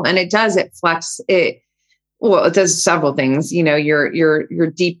wonderful. And it does it does several things. You know,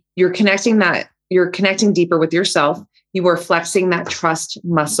 you're connecting deeper with yourself. You are flexing that trust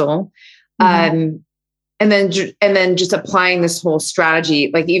muscle. Mm-hmm. And then just applying this whole strategy,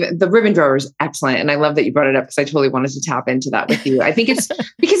 like even the ribbon drawer is excellent. And I love that you brought it up, because I totally wanted to tap into that with you. I think it's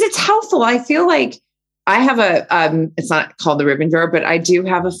because it's helpful. I feel like I have it's not called the ribbon drawer, but I do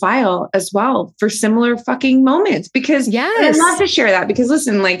have a file as well for similar fucking moments, because I'd love to share that, because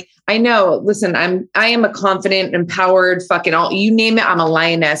I am a confident, empowered, fucking all, you name it. I'm a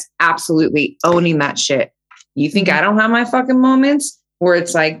lioness, absolutely owning that shit. You think I don't have my fucking moments where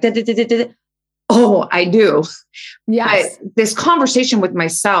it's like, oh, I do. Yes. But this conversation with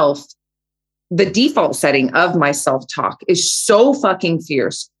myself, the default setting of my self-talk is so fucking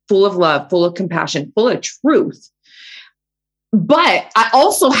fierce, full of love, full of compassion, full of truth. But I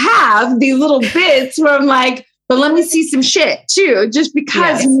also have these little bits where I'm like, but let me see some shit too, just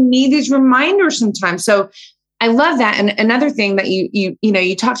because you need these reminders sometimes. So I love that. And another thing that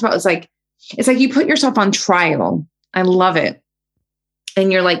you talked about is like, it's like you put yourself on trial. I love it.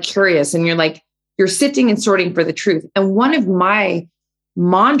 And you're like curious, and you're sifting and sorting for the truth. And one of my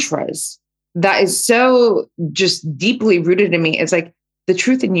mantras that is so just deeply rooted in me is like, the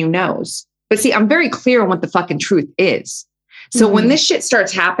truth in you knows. But see, I'm very clear on what the fucking truth is. So when this shit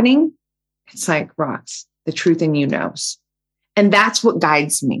starts happening, it's like, Rox, the truth in you knows. And that's what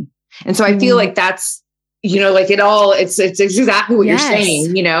guides me. And so I feel like that's, like it's exactly what you're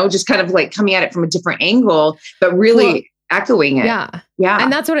saying, just kind of like coming at it from a different angle, but really echoing it. Yeah.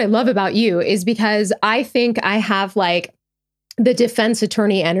 And that's what I love about you is because I think I have like the defense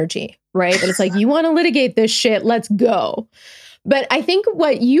attorney energy, right? That it's like, you want to litigate this shit, let's go. But I think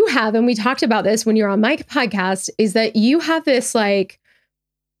what you have, and we talked about this when you're on my podcast, is that you have this like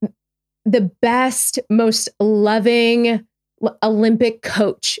the best, most loving Olympic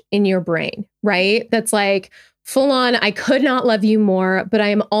coach in your brain, right? That's like full on, I could not love you more, but I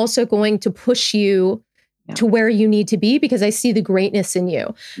am also going to push you to where you need to be because I see the greatness in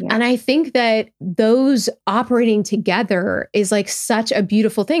you. Yeah. And I think that those operating together is like such a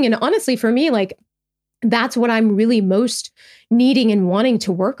beautiful thing. And honestly, for me, like, that's what I'm really most needing and wanting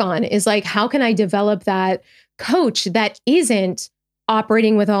to work on is like, how can I develop that coach that isn't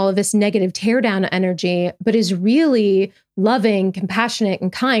operating with all of this negative teardown energy, but is really loving, compassionate,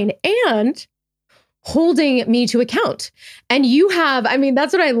 and kind, and holding me to account. And you have, I mean,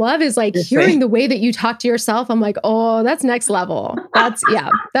 that's what I love is like hearing the way that you talk to yourself. I'm like, oh, that's next level. That's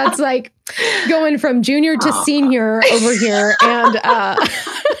like going from junior to senior over here. And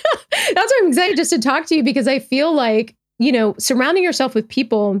that's why I'm excited just to talk to you because I feel like, surrounding yourself with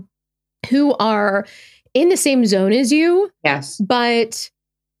people who are in the same zone as you, but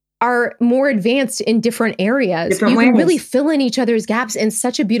are more advanced in different areas. You can really fill in each other's gaps in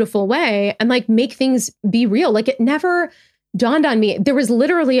such a beautiful way and like make things be real. Like it never dawned on me. There was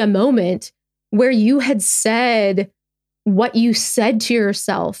literally a moment where you had said what you said to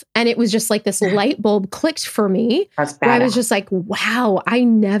yourself. And it was just like this light bulb clicked for me. That's bad. Where I was just like, wow, I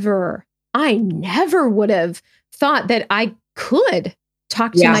never would have thought that I could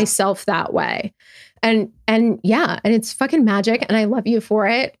talk to myself that way. And it's fucking magic. And I love you for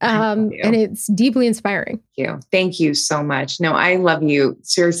it. And it's deeply inspiring. Thank you so much. No, I love you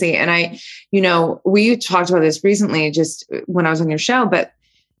seriously. And we talked about this recently, just when I was on your show, but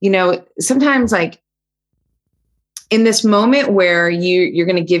sometimes like in this moment where you're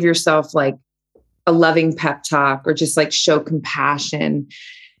going to give yourself like a loving pep talk or just like show compassion,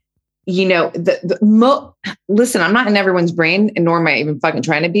 listen, I'm not in everyone's brain and nor am I even fucking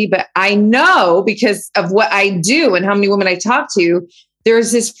trying to be, but I know because of what I do and how many women I talk to,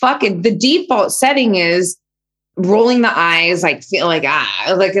 there's this the default setting is rolling the eyes, like feel like,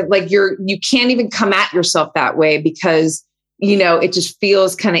 you can't even come at yourself that way because, it just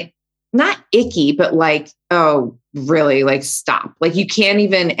feels kind of not icky, but like, oh, really? Like, stop. Like you can't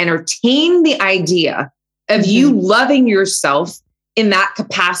even entertain the idea of you loving yourself in that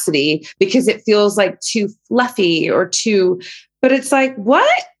capacity because it feels like too fluffy but it's like, what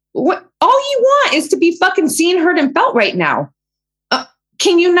all you want is to be fucking seen, heard, and felt right now.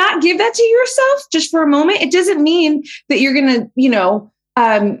 Can you not give that to yourself just for a moment? It doesn't mean that you're going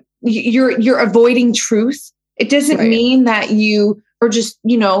to, you're avoiding truth. It doesn't mean that you are just,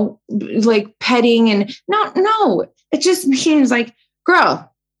 like petting and no, it just means like,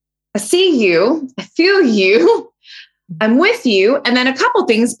 girl, I see you, I feel you. I'm with you. And then a couple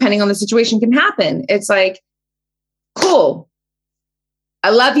things, depending on the situation, can happen. It's like, cool.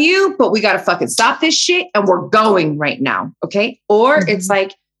 I love you, but we got to fucking stop this shit. And we're going right now. Okay. Or it's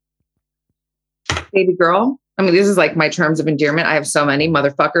like, baby girl. I mean, this is like my terms of endearment. I have so many: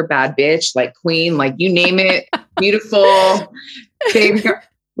 motherfucker, bad bitch, like queen, like you name it, beautiful, baby girl.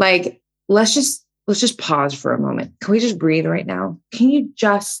 Like, let's just pause for a moment. Can we just breathe right now? Can you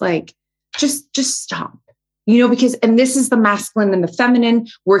just like, just stop? Because, and this is the masculine and the feminine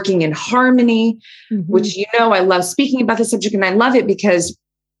working in harmony, which, I love speaking about this subject and I love it because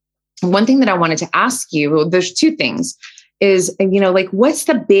one thing that I wanted to ask you, there's two things is, like, what's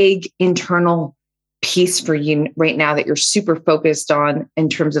the big internal piece for you right now that you're super focused on in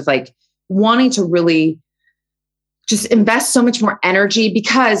terms of like wanting to really just invest so much more energy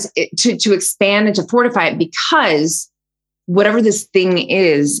because to expand and to fortify it because whatever this thing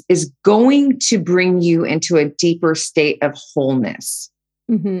is going to bring you into a deeper state of wholeness.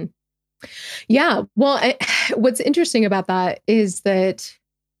 Mm-hmm. Yeah. Well, what's interesting about that is that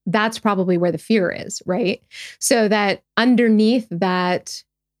that's probably where the fear is, right? So that underneath that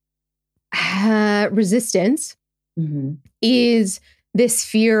resistance is this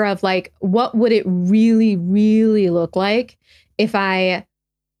fear of like, what would it really, really look like if I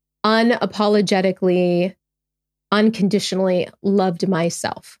unapologetically, unconditionally loved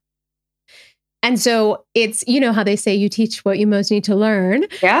myself? And so it's, you know how they say you teach what you most need to learn.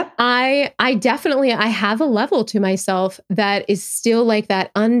 Yeah. I definitely, I have a level to myself that is still like that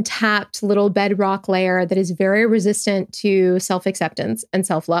untapped little bedrock layer that is very resistant to self-acceptance and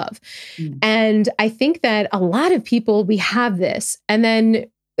self-love. And I think that a lot of people, we have this. And then,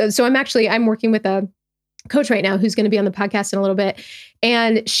 so I'm working with a coach right now who's going to be on the podcast in a little bit.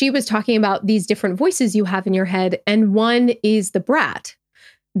 And she was talking about these different voices you have in your head. And one is the brat.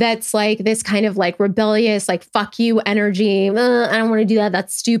 That's like this kind of like rebellious, like, fuck you energy. I don't want to do that.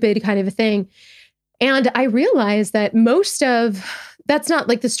 That's stupid kind of a thing. And I realized that that's not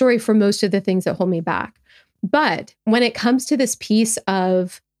like the story for most of the things that hold me back. But when it comes to this piece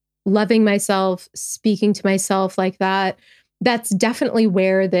of loving myself, speaking to myself like that, that's definitely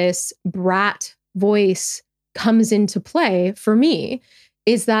where this brat voice comes into play for me,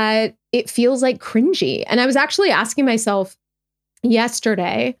 is that it feels like cringy. And I was actually asking myself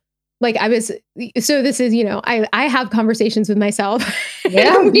yesterday, like so this is, I have conversations with myself.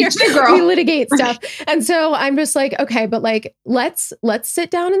 Yeah, me too, girl. We litigate stuff. And so I'm just like, okay, but like, let's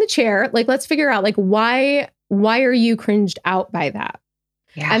sit down in the chair. Like, let's figure out like, why are you cringed out by that?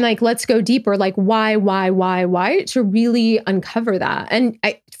 Yeah. And like, let's go deeper. Like, why to really uncover that. And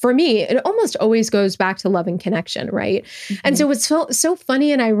for me, it almost always goes back to love and connection. Right. And so what's so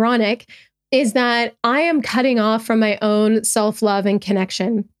funny and ironic is that I am cutting off from my own self-love and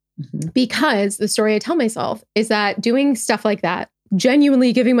connection because the story I tell myself is that doing stuff like that,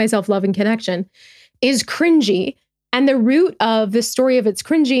 genuinely giving myself love and connection, is cringy. And the root of the story of it's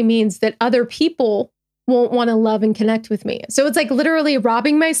cringy means that other people won't want to love and connect with me. So it's like literally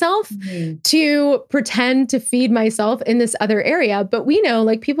robbing myself to pretend to feed myself in this other area. But we know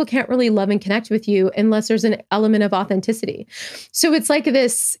like people can't really love and connect with you unless there's an element of authenticity. So it's like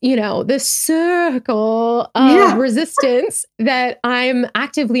this, this circle of resistance that I'm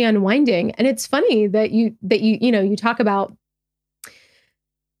actively unwinding. And it's funny that you talk about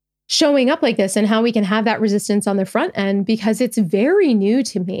showing up like this and how we can have that resistance on the front end, because it's very new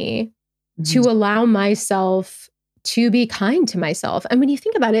to me to allow myself to be kind to myself. And when you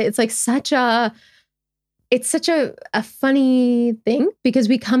think about it, it's like such a funny thing, because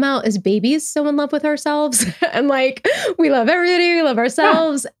we come out as babies so in love with ourselves and like we love everybody, we love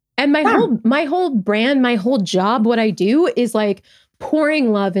ourselves. And my whole brand, my whole job, what I do is like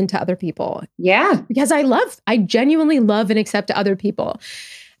pouring love into other people. Yeah. Because I genuinely love and accept other people.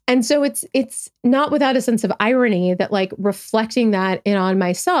 And so it's not without a sense of irony that like reflecting that in on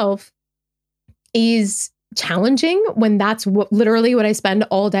myself is challenging when that's literally what I spend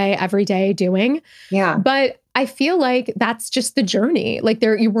all day, every day doing. Yeah. But I feel like that's just the journey. Like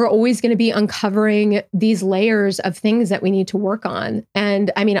we're always going to be uncovering these layers of things that we need to work on.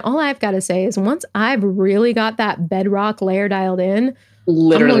 And I mean, all I've got to say is once I've really got that bedrock layer dialed in,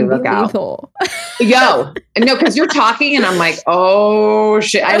 literally look out. Yo, no, because you're talking and I'm like, oh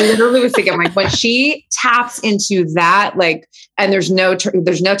shit. I literally was thinking, like, when she taps into that, like, and there's no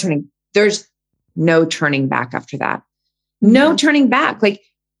turning back after that. No turning back. Like,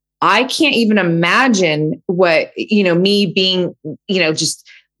 I can't even imagine what, me being, just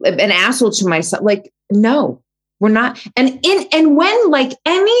an asshole to myself. Like, no, we're not. And when like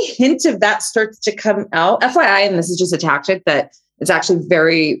any hint of that starts to come out, FYI, and this is just a tactic that is actually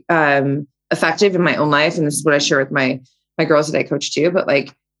very effective in my own life. And this is what I share with my girls that I coach too. But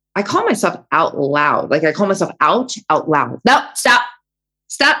like, I call myself out loud. Like I call myself out loud. No, stop.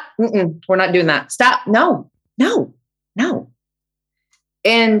 We're not doing that. Stop. No.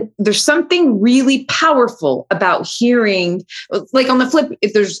 And there's something really powerful about hearing, like on the flip,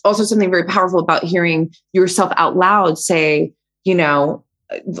 if there's also something very powerful about hearing yourself out loud say,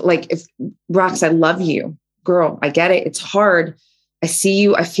 like, if Rox, I love you, girl, I get it. It's hard. I see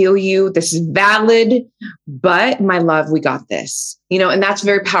you. I feel you. This is valid, but my love, we got this, and that's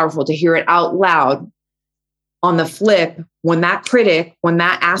very powerful to hear it out loud. On the flip, when that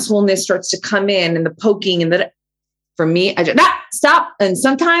assholeness starts to come in and the poking and for me, I just, stop. And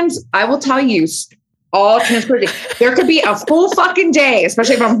sometimes I will tell you all transparency, there could be a full fucking day,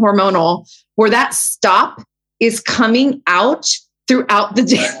 especially if I'm hormonal, where that stop is coming out throughout the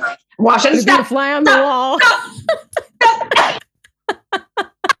day. Wash it. Stop. Fly on the wall. Stop.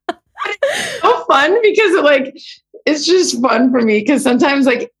 It's so fun because it's just fun for me. Because sometimes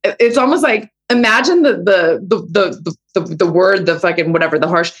like, it's almost like, imagine the word, the fucking whatever, the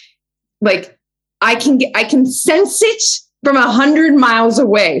harsh, like I can sense it from 100 miles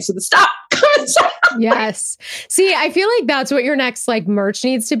away. So the stop. Yes. See, I feel like that's what your next like merch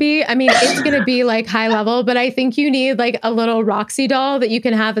needs to be. I mean, it's going to be like high level, but I think you need like a little Roxy doll that you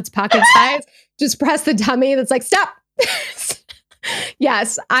can have its pocket size. Just press the tummy that's like, stop.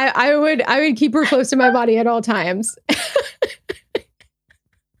 Yes, I would keep her close to my body at all times.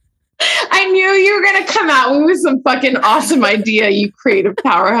 I knew you were going to come out with some fucking awesome idea, you creative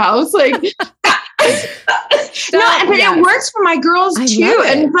powerhouse. Like, no, but it works for my girls too.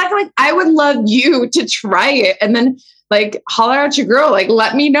 And in fact, like, I would love you to try it and then like holler at your girl, like,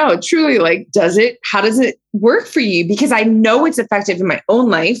 let me know truly, like, how does it work for you? Because I know it's effective in my own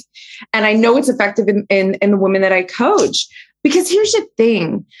life. And I know it's effective in the women that I coach. Because here's the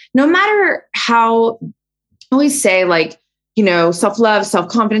thing, no matter how, I always say like, you know, self-love,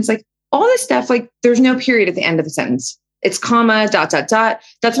 self-confidence, like all this stuff, like there's no period at the end of the sentence. It's comma, ...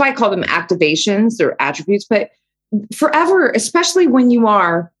 That's why I call them activations or attributes. But forever, especially when you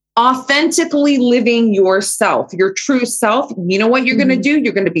are authentically living yourself, your true self, you know what you're going to do?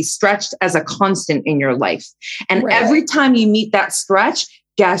 You're going to be stretched as a constant in your life. And every time you meet that stretch,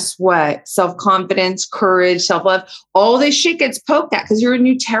 guess what? Self-confidence, courage, self-love, all this shit gets poked at because you're in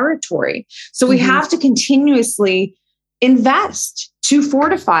new territory. So we have to continuously invest to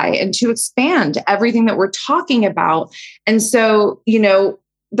fortify and to expand everything that we're talking about. And so, you know,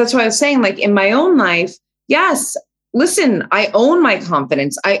 that's what I was saying, like in my own life, yes, listen, I own my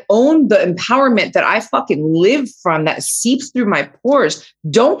confidence. I own the empowerment that I fucking live from that seeps through my pores.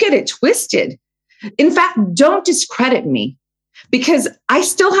 Don't get it twisted. In fact, don't discredit me because I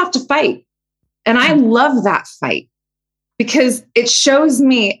still have to fight. And I love that fight because it shows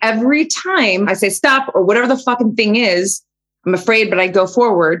me every time I say stop or whatever the fucking thing is, I'm afraid, but I go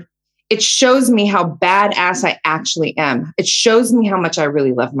forward. It shows me how badass I actually am. It shows me how much I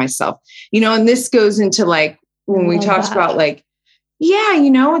really love myself. You know, and this goes into like, when we talked about like, yeah,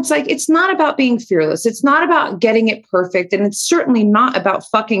 you know, it's like, it's not about being fearless. It's not about getting it perfect. And it's certainly not about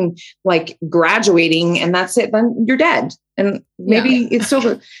fucking like graduating and that's it. Then you're dead. And maybe it's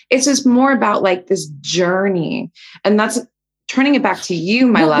just more about like this journey. And that's turning it back to you,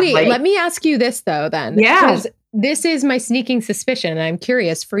 my love. Wait, like, let me ask you this though, then. Yeah. Because this is my sneaking suspicion. And I'm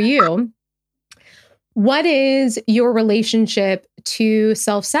curious for you. What is your relationship to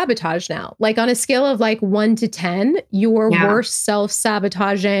self-sabotage now? Like on a scale of like 1 to 10, your worst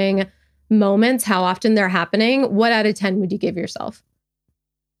self-sabotaging moments, how often they're happening, what out of 10 would you give yourself?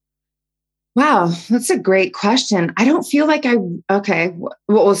 Wow, that's a great question. I don't feel like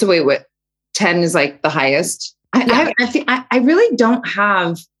Well, so wait, what? 10 is like the highest? I think I really don't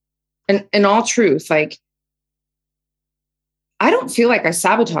have, in all truth, like, I don't feel like I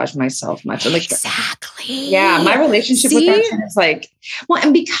sabotage myself much. Like, exactly. Yeah. My relationship with that is like, well,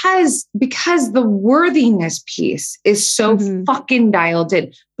 and because the worthiness piece is so fucking dialed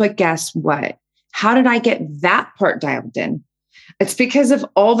in. But guess what? How did I get that part dialed in? It's because of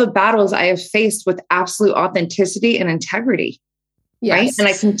all the battles I have faced with absolute authenticity and integrity. Yes. Right. And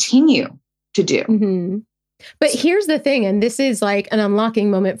I continue to do. Mm-hmm. But here's the thing, and this is like an unlocking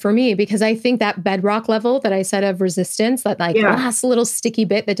moment for me, because I think that bedrock level that I said of resistance, that like last little sticky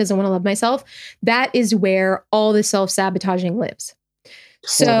bit that doesn't want to love myself, that is where all the self-sabotaging lives.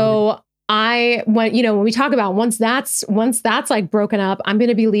 So when we talk about once that's like broken up, I'm going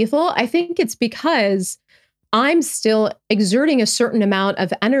to be lethal. I think it's because I'm still exerting a certain amount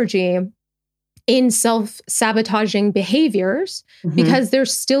of energy in self-sabotaging behaviors because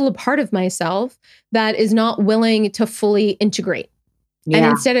there's still a part of myself that is not willing to fully integrate. Yeah. And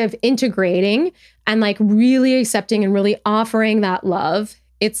instead of integrating and like really accepting and really offering that love,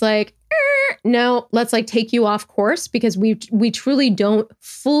 it's like, no, let's like take you off course because we truly don't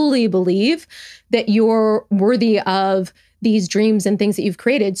fully believe that you're worthy of these dreams and things that you've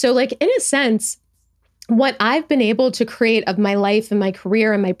created. So like in a sense, what I've been able to create of my life and my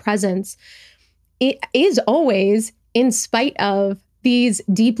career and my presence, it is always in spite of these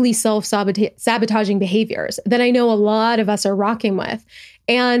deeply self-sabotaging behaviors that I know a lot of us are rocking with.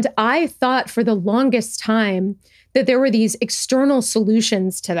 And I thought for the longest time that there were these external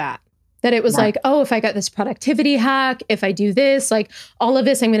solutions to that it was like, oh, if I got this productivity hack, if I do this, like all of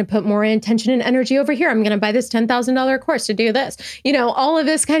this, I'm going to put more intention and energy over here. I'm going to buy this $10,000 course to do this, all of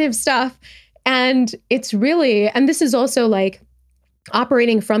this kind of stuff. And it's really, and this is also like,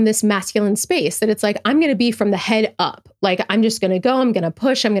 operating from this masculine space that it's like, I'm going to be from the head up. Like, I'm just going to go, I'm going to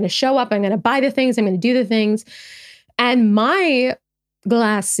push, I'm going to show up, I'm going to buy the things, I'm going to do the things. And my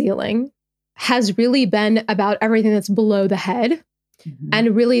glass ceiling has really been about everything that's below the head.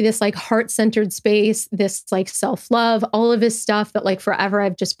 And really this like heart-centered space, this like self-love, all of this stuff that like forever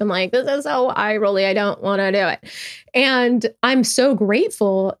I've just been like, this is so I don't want to do it. And I'm so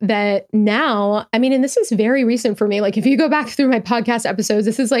grateful that now, I mean, and this is very recent for me. Like if you go back through my podcast episodes,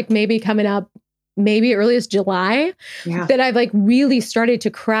 this is like maybe coming up, maybe early as July, that I've like really started to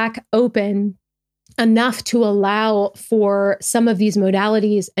crack open enough to allow for some of these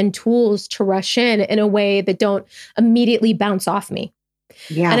modalities and tools to rush in a way that don't immediately bounce off me.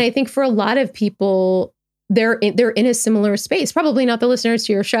 Yeah. And I think for a lot of people, they're in a similar space, probably not the listeners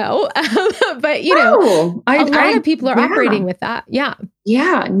to your show, but you know, a lot of people are operating with that. Yeah.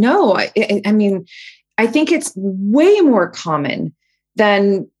 Yeah. No, I mean, I think it's way more common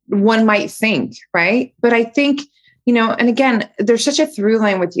than one might think. Right. But I think, you know, and again, there's such a through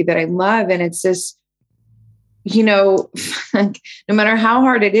line with you that I love. And it's this, you know, no matter how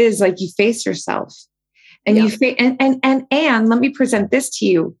hard it is, like you face yourself and you face, and let me present this to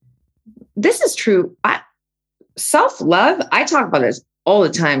you. This is true. Self-love, I talk about this all the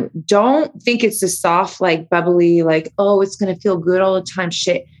time. Don't think it's this soft, like bubbly, like, oh, it's going to feel good all the time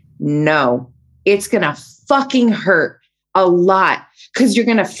shit. No, it's going to fucking hurt a lot because you're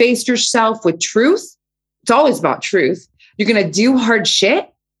going to face yourself with truth. It's always about truth. You're going to do hard shit.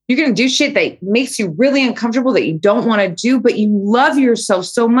 You're going to do shit that makes you really uncomfortable that you don't want to do, but you love yourself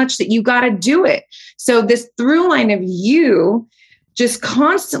so much that you got to do it. So this through line of you just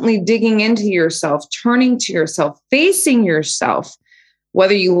constantly digging into yourself, turning to yourself, facing yourself,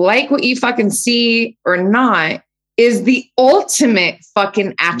 whether you like what you fucking see or not, is the ultimate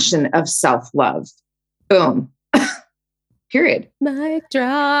fucking action of self-love. Boom. Period. Mic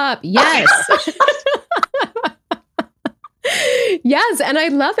drop. Yes. Yes. And I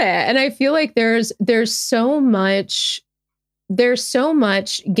love it. And I feel like there's so much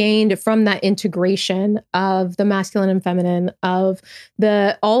gained from that integration of the masculine and feminine, of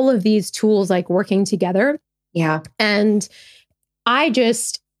all of these tools like working together. Yeah. And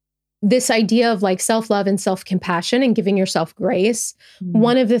this idea of like self-love and self-compassion and giving yourself grace.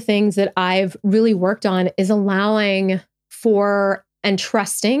 One of the things that I've really worked on is allowing for and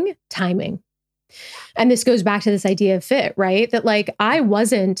trusting timing. And this goes back to this idea of fit, right? That like, I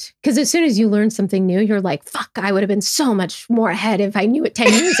wasn't, because as soon as you learn something new, you're like, fuck, I would have been so much more ahead if I knew it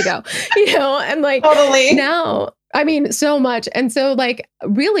 10 years ago, you know? And like, totally. Now, I mean, so much. And so like,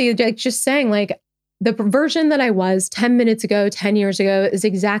 really like just saying like, the version that I was 10 minutes ago, 10 years ago is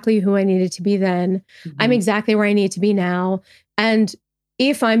exactly who I needed to be then. Mm-hmm. I'm exactly where I need to be now. And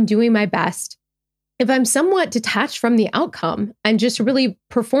if I'm doing my best, if I'm somewhat detached from the outcome and just really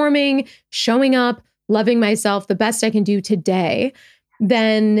performing, showing up, loving myself the best I can do today,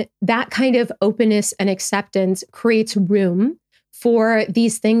 then that kind of openness and acceptance creates room for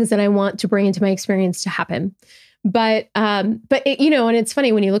these things that I want to bring into my experience to happen. But it, you know, and it's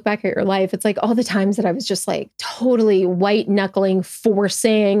funny when you look back at your life, it's like all the times that I was just like totally white knuckling,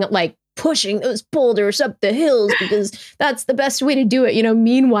 forcing, like pushing those boulders up the hills because that's the best way to do it. You know,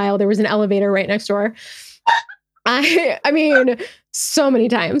 meanwhile, there was an elevator right next door. I mean, so many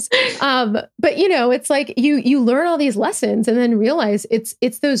times. But you know, it's like you learn all these lessons and then realize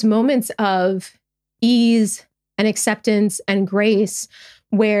it's those moments of ease and acceptance and grace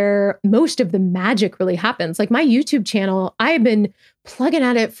where most of the magic really happens. Like my YouTube channel, I've been plugging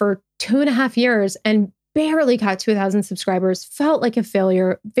at it for 2.5 years and barely got 2,000 subscribers, felt like a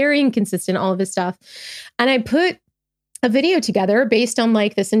failure, very inconsistent, all of this stuff. And I put a video together based on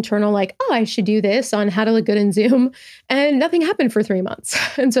like this internal, like, oh, I should do this on how to look good in Zoom. And nothing happened for 3 months.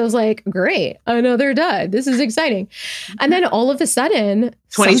 And so I was like, great, another dud. This is exciting. And then all of a sudden,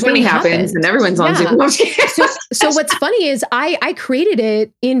 2020 happens and everyone's on Zoom. So what's funny is I created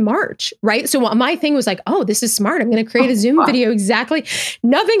it in March, right? So my thing was like, oh, this is smart. I'm going to create a Zoom video exactly.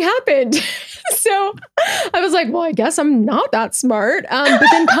 Nothing happened. So I was like, well, I guess I'm not that smart. But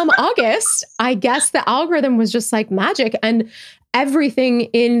then come August, I guess the algorithm was just like magic. And everything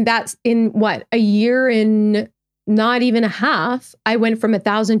in a year in not even a half, I went from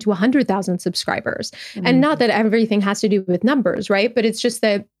 1,000 to 100,000 subscribers. Mm-hmm. And not that everything has to do with numbers, right? But it's just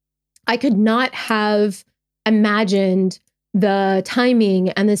that I could not have imagined the timing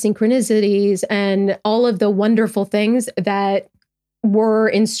and the synchronicities and all of the wonderful things that were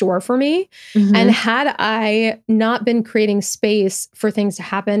in store for me. Mm-hmm. And had I not been creating space for things to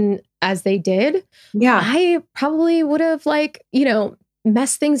happen as they did, I probably would have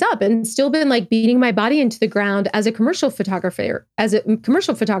messed things up and still been like beating my body into the ground as a commercial photographer,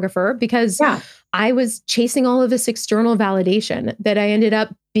 because I was chasing all of this external validation that I ended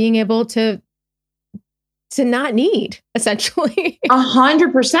up being able to not need, essentially.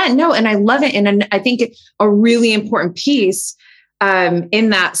 100%. No. And I love it. And I think a really important piece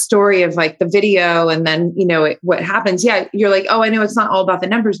in that story of like the video and then, what happens. Yeah. You're like, oh, I know it's not all about the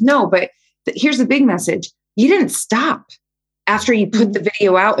numbers. No, but here's the big message. You didn't stop after you put the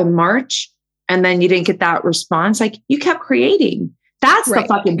video out in March and then you didn't get that response. Like you kept creating. That's the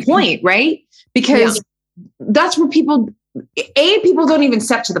fucking point, right? Because that's where people don't even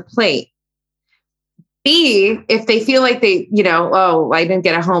step to the plate. B, if they feel like they, oh, I didn't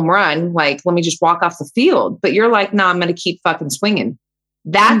get a home run, like, let me just walk off the field. But you're like, no, I'm going to keep fucking swinging.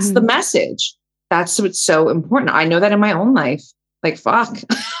 That's the message. That's what's so important. I know that in my own life, like, fuck,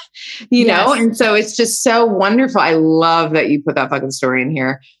 you know? And so it's just so wonderful. I love that you put that fucking story in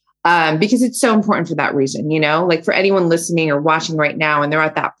here. Because it's so important for that reason, like for anyone listening or watching right now, and they're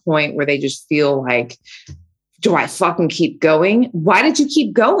at that point where they just feel like, do I fucking keep going? Why did you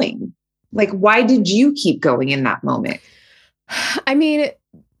keep going? Like, why did you keep going in that moment? I mean,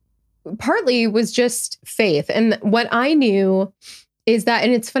 partly was just faith. And what I knew is that,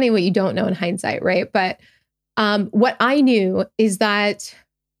 and it's funny what you don't know in hindsight, right? But what I knew is that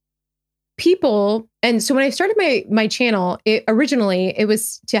people, and so when I started my channel, originally it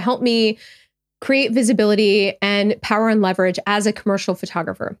was to help me create visibility and power and leverage as a commercial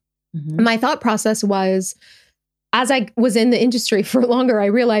photographer. My thought process was, as I was in the industry for longer, I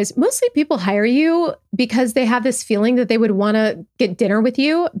realized mostly people hire you because they have this feeling that they would want to get dinner with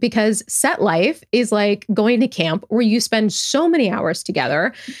you, because set life is like going to camp where you spend so many hours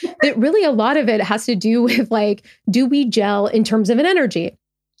together that really a lot of it has to do with like, do we gel in terms of an energy?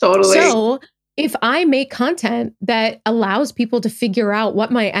 Totally. So if I make content that allows people to figure out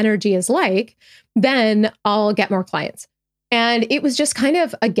what my energy is like, then I'll get more clients. And it was just kind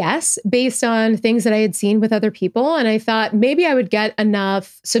of a guess based on things that I had seen with other people. And I thought maybe I would get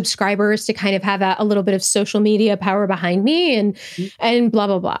enough subscribers to kind of have a little bit of social media power behind me and blah,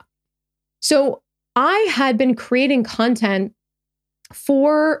 blah, blah. So I had been creating content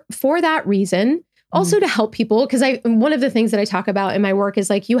for that reason, also to help people. Because one of the things that I talk about in my work is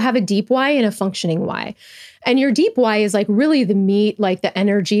like, you have a deep why and a functioning why. And your deep why is like really the meat, like the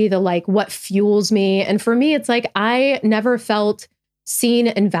energy, the like what fuels me. And for me, it's like, I never felt seen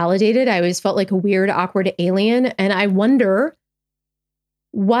and validated. I always felt like a weird, awkward alien. And I wonder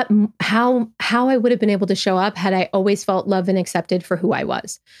how I would have been able to show up had I always felt loved and accepted for who I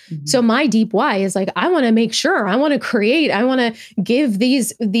was. So my deep why is like, I want to make sure, I want to create, I want to give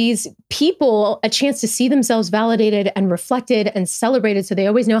these people a chance to see themselves validated and reflected and celebrated, so they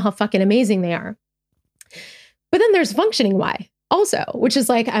always know how fucking amazing they are. But then there's functioning why also, which is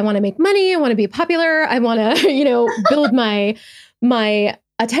like, I want to make money, I want to be popular, I want to, build my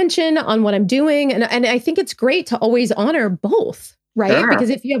attention on what I'm doing. And I think it's great to always honor both. Right. Sure. Because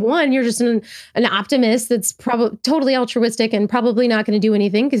if you have one, you're just an optimist that's probably totally altruistic and probably not going to do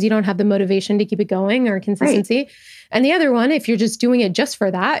anything because you don't have the motivation to keep it going or consistency. Right. And the other one, if you're just doing it just for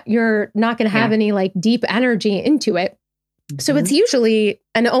that, you're not going to have any like deep energy into it. So it's usually,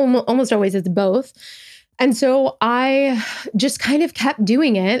 and almost always it's both. And so I just kind of kept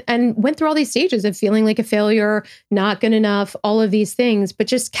doing it and went through all these stages of feeling like a failure, not good enough, all of these things, but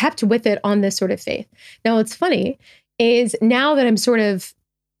just kept with it on this sort of faith. Now, what's funny is now that I'm sort of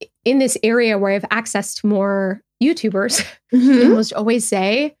in this area where I have access to more YouTubers, they almost always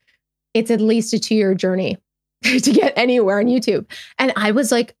say it's at least a 2-year journey to get anywhere on YouTube. And I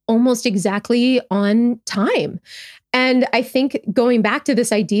was like almost exactly on time. And I think going back to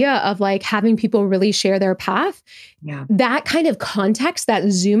this idea of like having people really share their path, that kind of context, that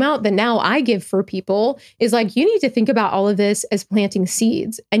zoom out that now I give for people is like, you need to think about all of this as planting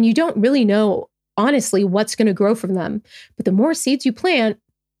seeds. And you don't really know honestly what's going to grow from them. But the more seeds you plant,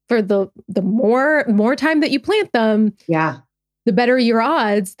 for the more time that you plant them, the better your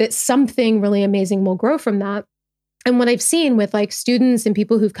odds that something really amazing will grow from that. And what I've seen with like students and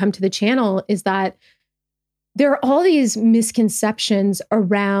people who've come to the channel is that there are all these misconceptions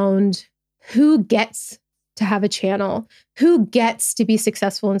around who gets to have a channel, who gets to be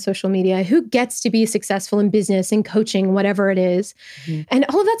successful in social media, who gets to be successful in business and coaching, whatever it is. And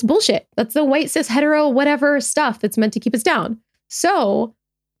all of that's bullshit. That's the white cis hetero, whatever stuff that's meant to keep us down. So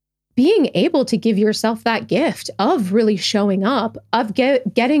being able to give yourself that gift of really showing up, of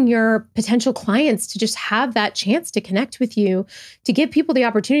getting your potential clients to just have that chance to connect with you, to give people the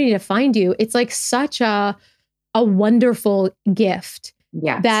opportunity to find you, it's like such a wonderful gift.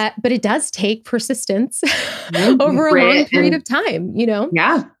 Yes. But it does take persistence over a long period of time,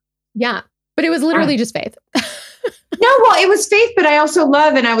 Yeah. But it was literally just faith. No, well, it was faith, but I also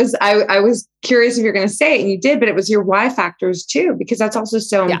love, and I was curious if you're going to say it, and you did, but it was your why factors too, because that's also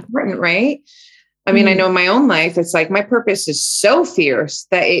so important, right? I mean, I know in my own life, it's like my purpose is so fierce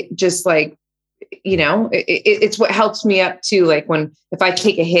that it just like, it's what helps me up to like if I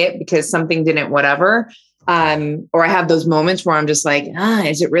take a hit because something didn't, whatever, or I have those moments where I'm just like,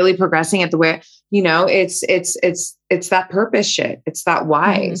 is it really progressing at the way, it's that purpose shit. It's that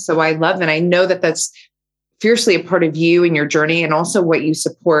why. So I love, and I know that that's fiercely a part of you and your journey, and also what you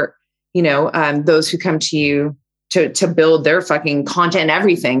support, those who come to you to build their fucking content and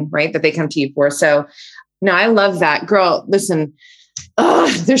everything, right? That they come to you for. So no, I love that. Girl, listen,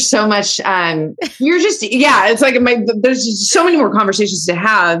 there's so much, you're just, it's like there's just so many more conversations to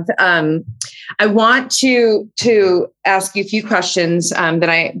have. I want to ask you a few questions,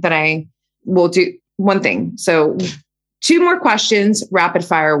 that I will do one thing. So 2 more questions, rapid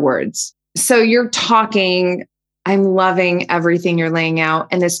fire words. So you're talking, I'm loving everything you're laying out.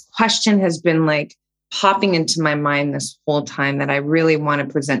 And this question has been like popping into my mind this whole time that I really want to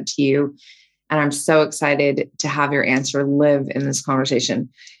present to you. And I'm so excited to have your answer live in this conversation.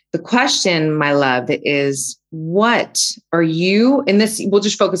 The question, my love, is what are you in this? We'll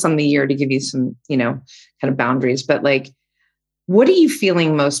just focus on the year to give you some, kind of boundaries, but like, what are you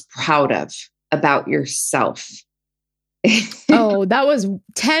feeling most proud of about yourself? Oh, that was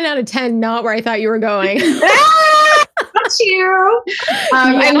 10 out of 10, not where I thought you were going. That's you.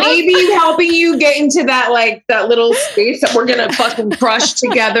 And maybe helping you get into that little space that we're going to fucking crush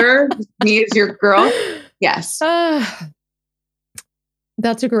together. Me as your girl. Yes.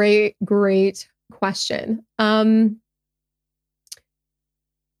 That's a great question.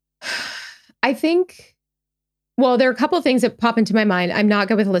 I think, well, there are a couple of things that pop into my mind. I'm not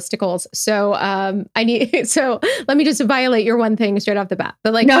good with listicles. So so let me just violate your one thing straight off the bat.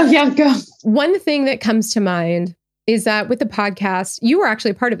 But go. One thing that comes to mind is that with the podcast, you were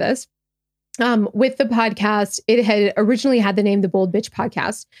actually a part of this. With the podcast, it had originally had the name The Bold Bitch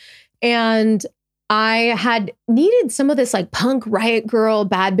Podcast. And I had needed some of this like punk riot girl,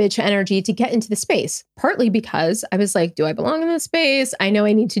 bad bitch energy to get into the space, partly because I was like, do I belong in this space? I know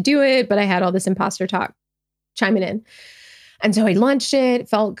I need to do it, but I had all this imposter talk chiming in. And so I launched it,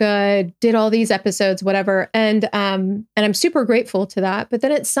 felt good, did all these episodes, whatever. And I'm super grateful to that. But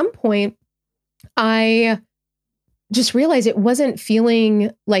then at some point, I just realized it wasn't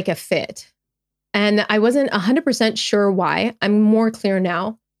feeling like a fit. And I wasn't 100% sure why. I'm more clear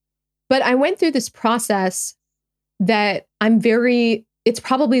now. But I went through this process that it's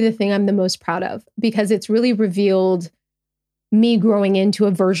probably the thing I'm the most proud of, because it's really revealed me growing into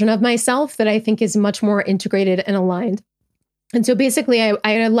a version of myself that I think is much more integrated and aligned. And so basically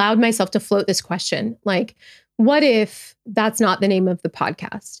I allowed myself to float this question, like, what if that's not the name of the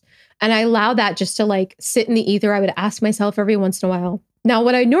podcast? And I allowed that just to like sit in the ether. I would ask myself every once in a while. Now,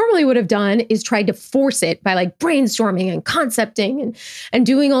 what I normally would have done is tried to force it by like brainstorming and concepting and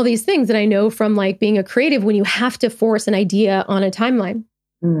doing all these things that I know from like being a creative when you have to force an idea on a timeline.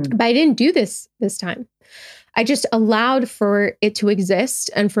 But I didn't do this time. I just allowed for it to exist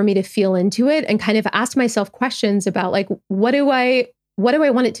and for me to feel into it and kind of ask myself questions about like, what do I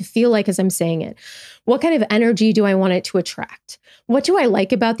want it to feel like as I'm saying it? What kind of energy do I want it to attract? What do I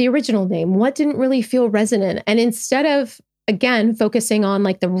like about the original name? What didn't really feel resonant? And instead of, again, focusing on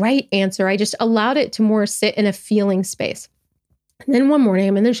like the right answer, I just allowed it to more sit in a feeling space. And then one morning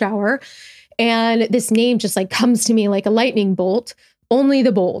I'm in the shower and this name just like comes to me like a lightning bolt, Only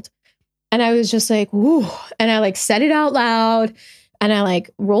the Bold. And I was just like, ooh, and I like said it out loud and I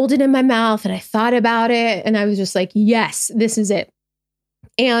like rolled it in my mouth and I thought about it. And I was just like, yes, this is it.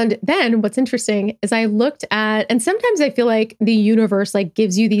 And then what's interesting is I looked at, and sometimes I feel like the universe like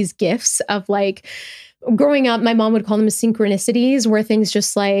gives you these gifts of like, growing up, my mom would call them synchronicities, where things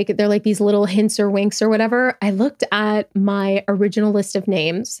just like, they're like these little hints or winks or whatever. I looked at my original list of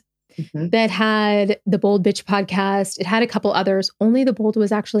names that had the Bold Bitch Podcast. It had a couple others. Only the Bold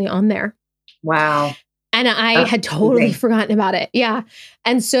was actually on there. Wow. And I had totally forgotten about it. Yeah.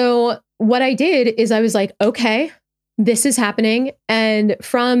 And so what I did is I was like, okay, this is happening. And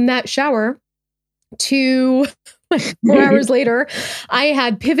from that shower to 4 hours later, I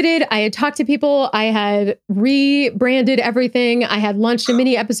had pivoted. I had talked to people. I had rebranded everything. I had launched a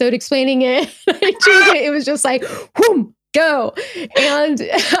mini episode explaining it. I changed it. It was just like, whoom, go. And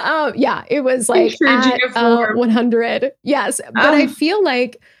it was like at 100. Yes. But I feel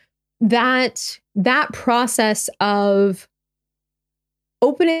like that process of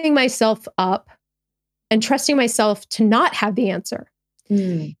opening myself up and trusting myself to not have the answer,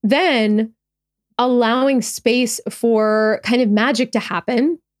 then allowing space for kind of magic to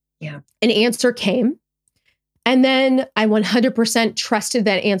happen. Yeah. An answer came. And then I 100% trusted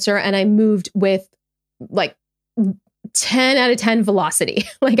that answer. And I moved with like 10 out of 10 velocity.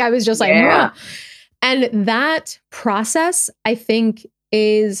 Like I was just like, Wah. And that process, I think,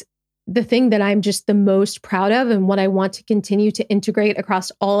 is the thing that I'm just the most proud of and what I want to continue to integrate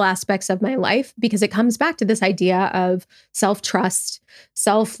across all aspects of my life, because it comes back to this idea of self-trust,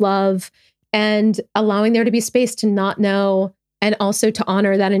 self-love, and allowing there to be space to not know, and also to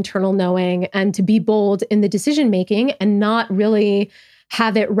honor that internal knowing and to be bold in the decision making and not really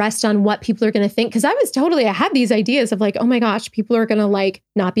have it rest on what people are going to think. Cause I had these ideas of like, oh my gosh, people are going to like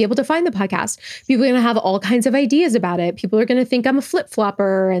not be able to find the podcast. People are going to have all kinds of ideas about it. People are going to think I'm a flip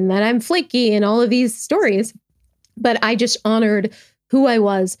flopper and that I'm flaky and all of these stories. But I just honored who I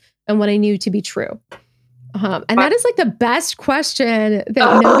was and what I knew to be true. And that is like the best question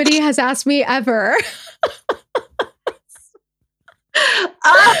that nobody has asked me ever.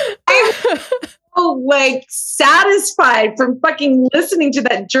 I'm so like satisfied from fucking listening to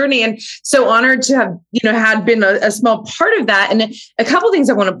that journey, and so honored to have, had been a small part of that. And a couple of things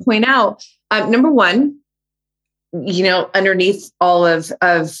I want to point out. Number one, underneath all of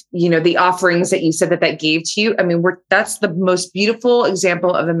the offerings that you said that gave to you, I mean, that's the most beautiful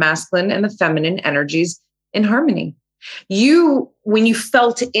example of the masculine and the feminine energies in harmony. When you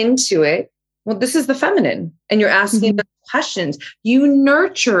felt into it, well, this is the feminine, and you're asking the questions. You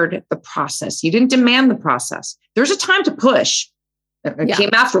nurtured the process. You didn't demand the process. There's a time to push. It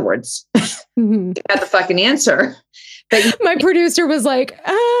came afterwards. You had the fucking answer. But my producer was like,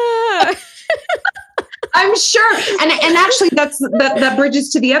 I'm sure. And actually that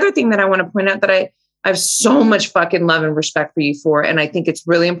bridges to the other thing that I want to point out that I have so much fucking love and respect for you for. And I think it's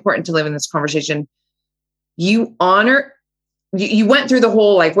really important to live in this conversation. You went through the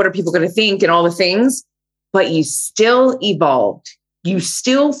whole, like, what are people going to think and all the things, but you still evolved. You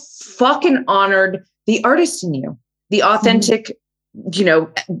still fucking honored the artist in you, the authentic,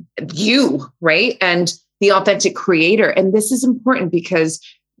 you, right? And the authentic creator. And this is important because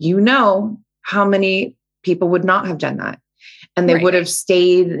how many people would not have done that. And they would have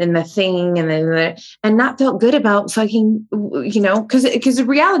stayed in the thing and not felt good about fucking, because the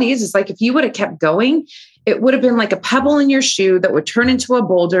reality is like, if you would have kept going, it would have been like a pebble in your shoe that would turn into a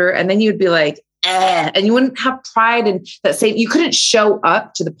boulder. And then you'd be like, and you wouldn't have pride in that same, you couldn't show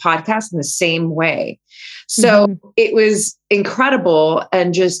up to the podcast in the same way. So it was incredible.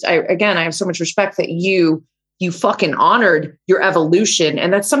 And just, I have so much respect that you fucking honored your evolution.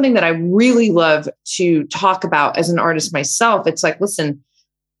 And that's something that I really love to talk about as an artist myself. It's like, listen,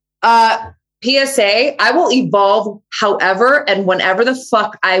 PSA, I will evolve however and whenever the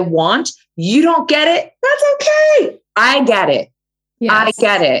fuck I want. You don't get it. That's okay. I get it. Yes. I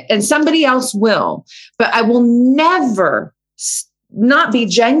get it. And somebody else will, but I will never not be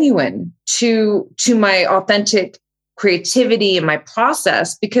genuine to my authentic creativity and my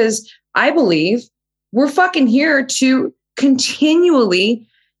process, because I believe we're fucking here to continually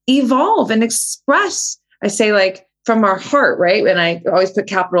evolve and express. I say, like, from our heart, right? And I always put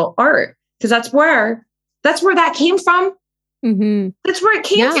capital art, because that's where that came from. That's where it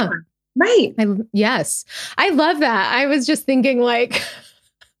came from. Right. Yes. I love that. I was just thinking, like,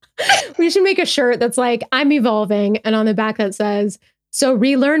 we should make a shirt that's like, I'm evolving. And on the back that says, so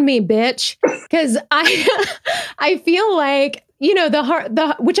relearn me, bitch. Because I feel like,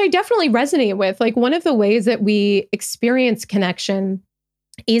 which I definitely resonate with. Like, one of the ways that we experience connection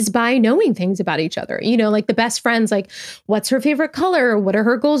is by knowing things about each other. Like the best friends, like, what's her favorite color? What are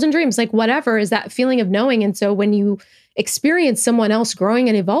her goals and dreams? Like, whatever is that feeling of knowing. And so when you experience someone else growing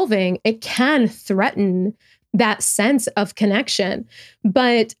and evolving, it can threaten that sense of connection.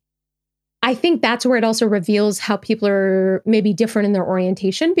 But I think that's where it also reveals how people are maybe different in their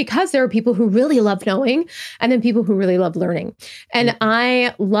orientation, because there are people who really love knowing and then people who really love learning. And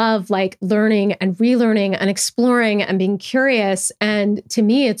I love, like, learning and relearning and exploring and being curious. And to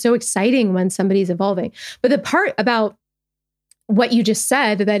me, it's so exciting when somebody's evolving. But the part about what you just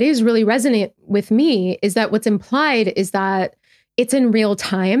said that is really resonant with me is that what's implied is that it's in real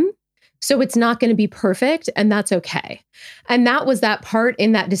time. So it's not going to be perfect, and that's okay. And that was that part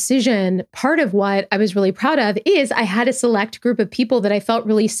in that decision. Part of what I was really proud of is I had a select group of people that I felt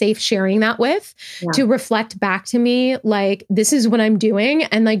really safe sharing that with, to reflect back to me, like, this is what I'm doing.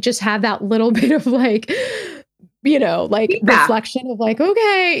 And like, just have that little bit of like, reflection of like,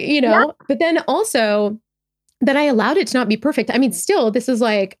 okay, but then also that I allowed it to not be perfect. I mean, still, this is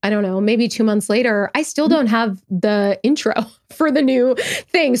like, I don't know, maybe 2 months later, I still don't have the intro for the new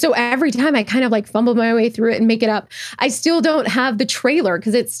thing. So every time I kind of like fumble my way through it and make it up. I still don't have the trailer,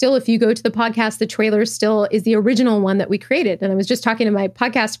 because it's still, if you go to the podcast, the trailer still is the original one that we created. And I was just talking to my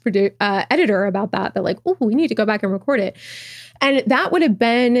podcast editor about that like, oh, we need to go back and record it. And that would have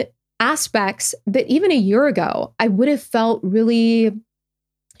been aspects that even a year ago, I would have felt really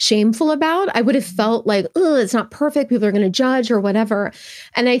shameful about. I would have felt like, oh, it's not perfect. People are going to judge or whatever.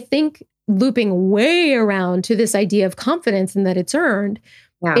 And I think looping way around to this idea of confidence and that it's earned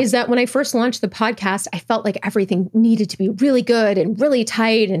is that when I first launched the podcast, I felt like everything needed to be really good and really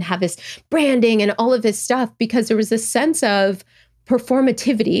tight and have this branding and all of this stuff, because there was this sense of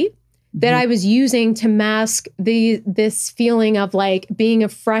performativity that I was using to mask this feeling of like being a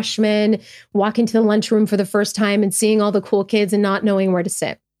freshman, walking to the lunchroom for the first time and seeing all the cool kids and not knowing where to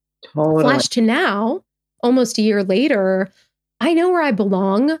sit. Totally. Flash to now, almost a year later, I know where I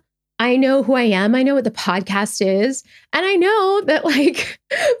belong. I know who I am. I know what the podcast is. And I know that like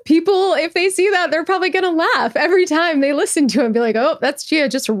people, if they see that, they're probably going to laugh every time they listen to it and be like, oh, that's Gia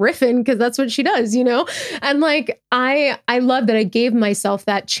just riffing because that's what she does, you know? And like, I love that I gave myself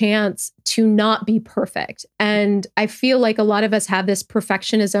that chance to not be perfect. And I feel like a lot of us have this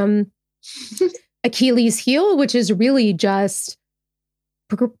perfectionism Achilles heel, which is really just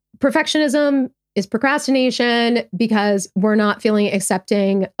perfectionism is procrastination because we're not feeling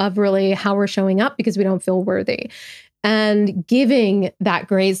accepting of really how we're showing up because we don't feel worthy. And giving that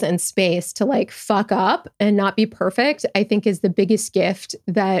grace and space to like fuck up and not be perfect, I think is the biggest gift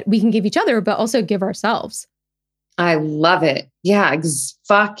that we can give each other, but also give ourselves. I love it. Yeah.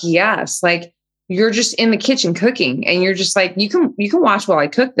 Fuck yes. Like you're just in the kitchen cooking and you're just like, you can watch while I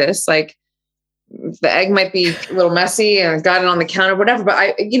cook this. Like, the egg might be a little messy and I got it on the counter, whatever, but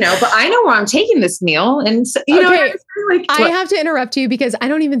I know where I'm taking this meal. And like, I have to interrupt you because I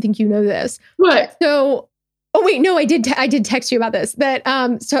don't even think you know this. What? So, oh wait, no, I did text you about this, that,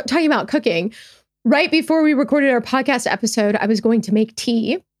 so talking about cooking right before we recorded our podcast episode, I was going to make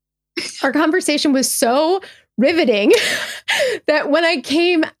tea. Our conversation was so riveting that when I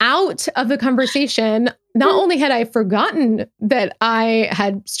came out of the conversation, not only had I forgotten that I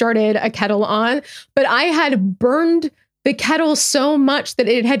had started a kettle on, but I had burned the kettle so much that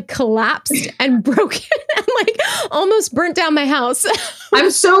it had collapsed and broken and like almost burnt down my house. I'm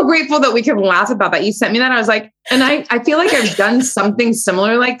so grateful that we could laugh about that. You sent me that. I was like, and I feel like I've done something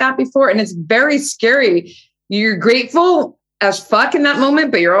similar like that before. And it's very scary. You're grateful as fuck in that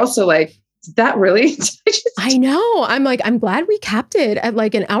moment, but you're also like, is that really? I know. I'm like, I'm glad we capped it at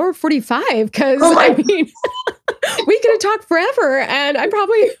like an hour 45 because I mean, we could have talked forever and I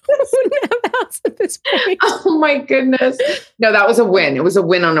probably wouldn't have a house at this point. Oh my goodness. No, that was a win. It was a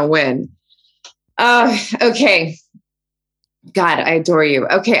win on a win. Okay. God, I adore you.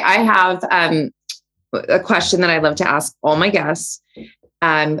 Okay. I have a question that I love to ask all my guests,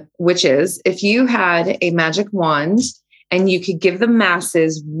 which is if you had a magic wand and you could give the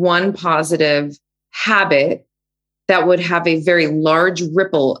masses one positive habit that would have a very large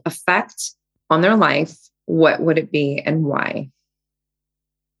ripple effect on their life, what would it be and why?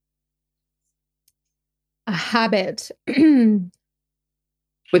 A habit.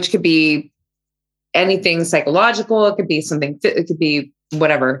 Which could be anything psychological. It could be something, it could be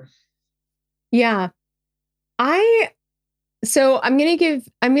whatever. Yeah. So I'm going to give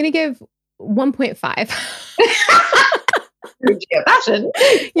 1.5. Passion.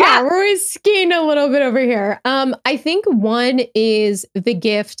 Yeah, we're always skiing a little bit over here. I think one is the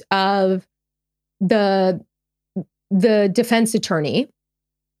gift of the defense attorney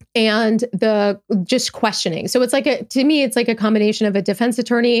and the just questioning. So it's like to me, it's like a combination of a defense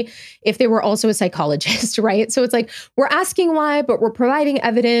attorney if they were also a psychologist, right? So it's like we're asking why, but we're providing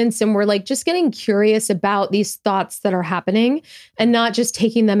evidence and we're like just getting curious about these thoughts that are happening and not just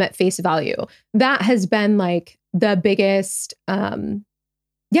taking them at face value. That has been like the biggest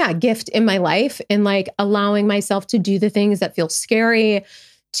gift in my life, in like allowing myself to do the things that feel scary,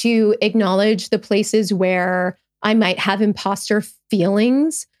 to acknowledge the places where I might have imposter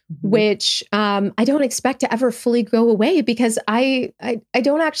feelings, which I don't expect to ever fully go away because I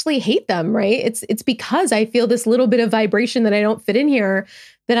don't actually hate them, right? It's because I feel this little bit of vibration that I don't fit in here,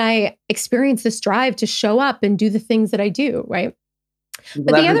 that I experience this drive to show up and do the things that I do, right?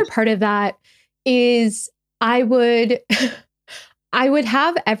 But the other part of that is I would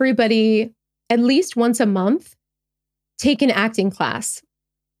have everybody at least once a month take an acting class.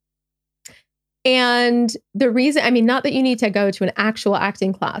 And the reason, I mean, not that you need to go to an actual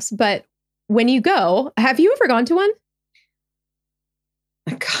acting class, but when you go, have you ever gone to one?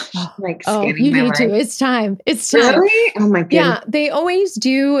 Oh, gosh, like you need to. It's time. It's time. Really? Oh my goodness. Yeah, they always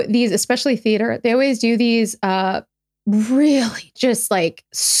do these, especially theater. They always do these really just like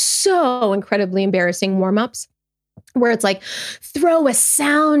so incredibly embarrassing warm-ups where it's like throw a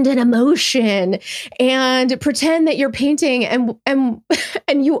sound and emotion and pretend that you're painting and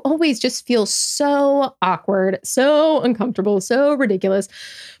you always just feel so awkward, so uncomfortable, so ridiculous.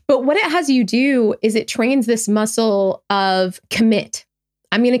 But what it has you do is it trains this muscle of commit.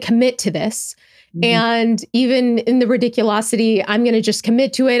 I'm going to commit to this. And even in the ridiculosity, I'm going to just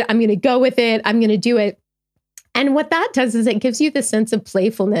commit to it. I'm going to go with it. I'm going to do it. And what that does is it gives you the sense of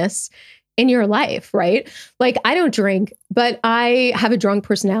playfulness in your life, right? Like I don't drink, but I have a drunk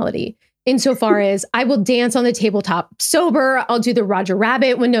personality. insofar as I will dance on the tabletop sober. I'll do the Roger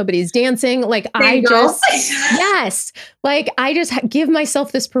Rabbit when nobody's dancing. Like yes, like I just give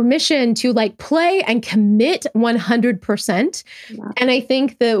myself this permission to like play and commit 100%. Yeah. And I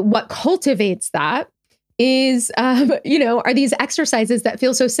think that what cultivates that is, are these exercises that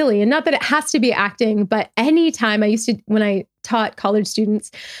feel so silly. And not that it has to be acting, but anytime when I taught college students,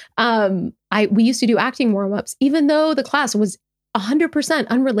 we used to do acting warm-ups, even though the class was 100%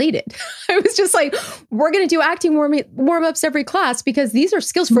 unrelated. I was just like, we're going to do acting warm-ups every class because these are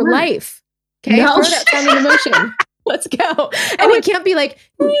skills for life. Okay. No. Throw that sound in motion. Let's go. And it can't be like,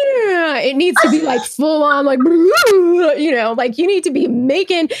 yeah. It needs to be like full on, like, like you need to be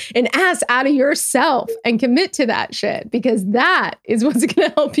making an ass out of yourself and commit to that shit because that is what's going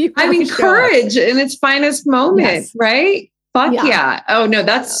to help you. I mean, courage in its finest moment, right? Fuck yeah. Oh no,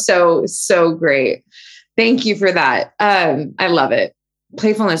 that's so great. Thank you for that. I love it.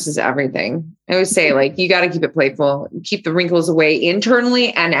 Playfulness is everything. I always say, like, you got to keep it playful, keep the wrinkles away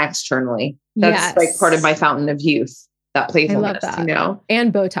internally and externally. That's like part of my fountain of youth, that playfulness, I love that.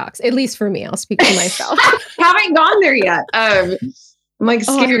 And Botox, at least for me. I'll speak for myself. Haven't gone there yet. I'm like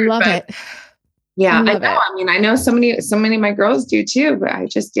scared. I love it. Yeah, I know. I mean, I know so many of my girls do too, but I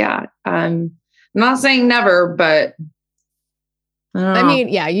just, I'm not saying never, but I mean,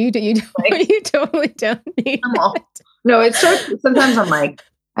 yeah, you totally don't need it. No, it's sometimes I'm like,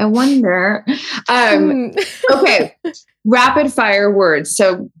 I wonder. Okay. Rapid fire words.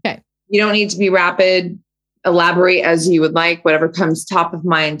 So you don't need to be rapid. Elaborate as you would like, whatever comes top of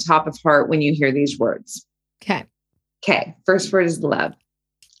mind, top of heart when you hear these words. Okay. First word is love.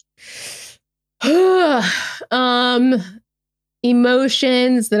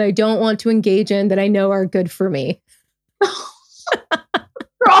 Emotions that I don't want to engage in that I know are good for me.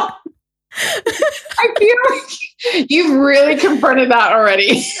 I feel like you've really confronted that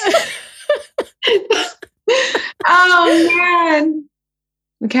already. Oh man.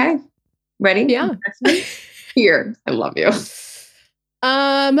 Okay. Ready? Yeah. Fear. I love you.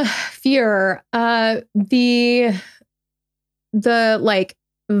 Fear. The like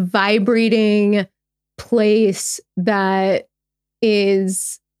vibrating place that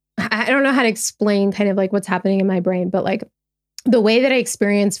is, I don't know how to explain kind of like what's happening in my brain, but like the way that I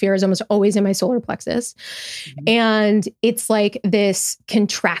experience fear is almost always in my solar plexus. Mm-hmm. And it's like this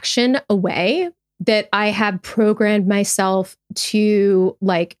contraction away that I have programmed myself to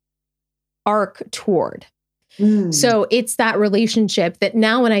like arc toward. Mm. So it's that relationship that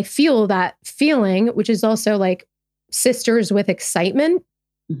now when I feel that feeling, which is also like sisters with excitement,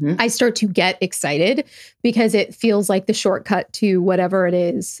 mm-hmm. I start to get excited because it feels like the shortcut to whatever it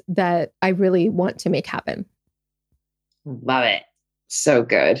is that I really want to make happen. Love it. So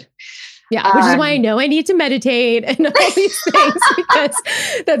good. Yeah. Which is why I know I need to meditate and all these things because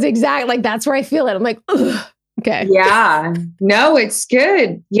that's exactly like, that's where I feel it. I'm like, ugh. Okay. Yeah. No, it's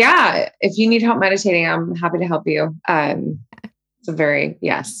good. Yeah. If you need help meditating, I'm happy to help you. It's a very,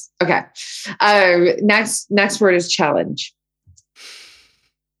 yes. Okay. Next word is challenge.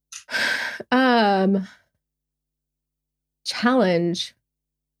 Challenge.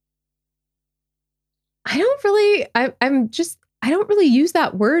 I don't really use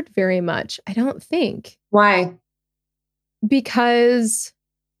that word very much. I don't think. Why? Because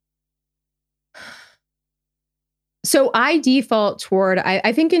so I default toward,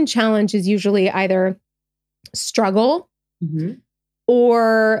 I think in challenge is usually either struggle mm-hmm.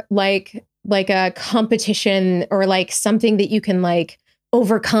 or like a competition or like something that you can like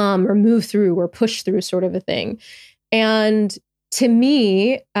overcome or move through or push through sort of a thing. And to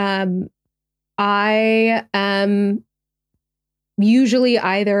me, I am usually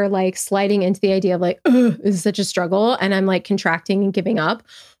either like sliding into the idea of like, this is such a struggle and I'm like contracting and giving up,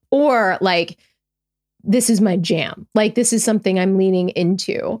 or like, this is my jam. Like, this is something I'm leaning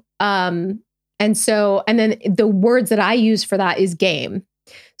into. And then the words that I use for that is game.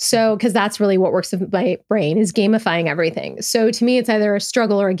 So, because that's really what works with my brain is gamifying everything. So to me, it's either a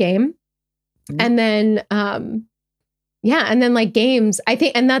struggle or a game. Mm-hmm. And then, and then like games, I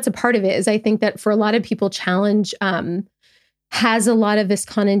think, and that's a part of it is I think that for a lot of people, challenge has a lot of this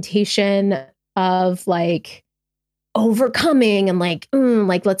connotation of like overcoming and like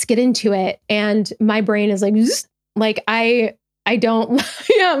let's get into it. And my brain is like I don't,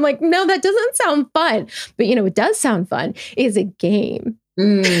 I'm like, no, that doesn't sound fun. But it does sound fun. Is a game.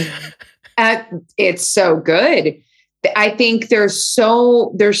 It's so good. I think there's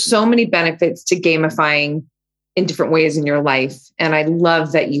so many benefits to gamifying in different ways in your life. And I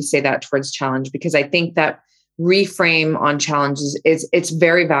love that you say that towards challenge, because I think that reframe on challenges, it's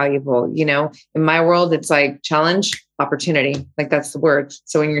very valuable. You know, in my world, it's like challenge, opportunity. Like that's the word.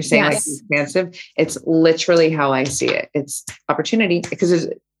 So when you're saying like expansive, it's literally how I see it. It's opportunity because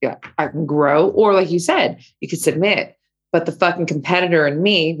I can grow, or like you said, you could submit, but the fucking competitor in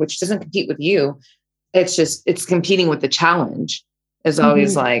me, which doesn't compete with you, it's competing with the challenge, is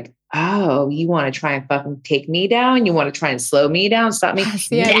always like, oh, you want to try and fucking take me down? You want to try and slow me down? Stop me?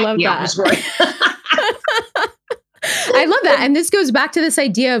 Yeah, I love that. I love that. And this goes back to this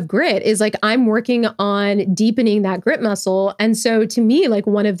idea of grit, is like, I'm working on deepening that grit muscle. And so to me, like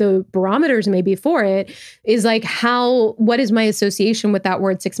one of the barometers maybe for it is like, what is my association with that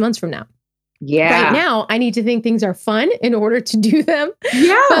word 6 months from now? Yeah. Right now, I need to think things are fun in order to do them.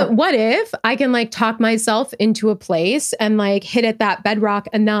 Yeah. But what if I can like talk myself into a place and like hit at that bedrock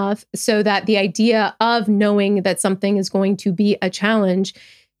enough so that the idea of knowing that something is going to be a challenge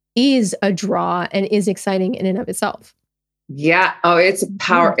is a draw and is exciting in and of itself. Yeah. Oh, it's a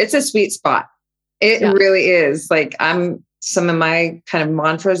power. It's a sweet spot. It really is. Like some of my kind of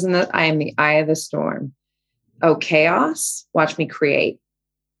mantras in I am the eye of the storm. Oh, chaos. Watch me create.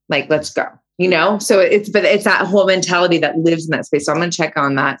 Like, let's go. You know, so it's that whole mentality that lives in that space. So I'm going to check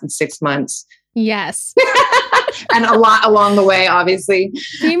on that in 6 months. Yes. And a lot along the way, obviously.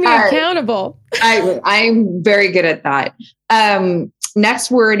 Keep me accountable. I'm very good at that. Next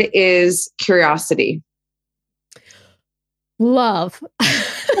word is curiosity. Love.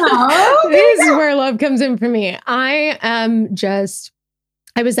 Oh, This is where love comes in for me. I was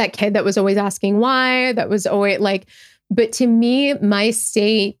that kid that was always asking why, that was always like, but to me, my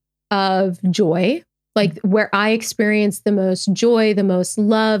state of joy, like where I experience the most joy, the most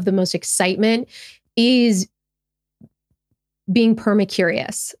love, the most excitement is being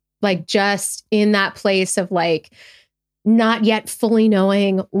perma-curious, like just in that place of like, not yet fully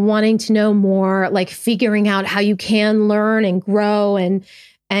knowing, wanting to know more, like figuring out how you can learn and grow and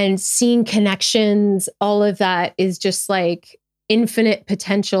seeing connections. All of that is just like infinite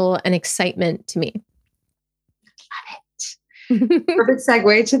potential and excitement to me. Love it. Perfect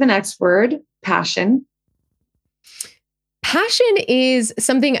segue to the next word, passion. Passion is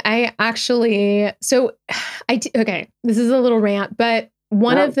something okay, this is a little rant, but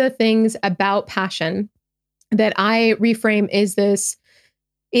one of the things about passion that I reframe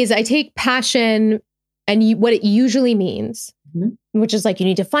is I take passion and what it usually means, which is like, you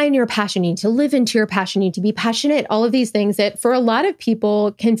need to find your passion, you need to live into your passion, you need to be passionate, all of these things that for a lot of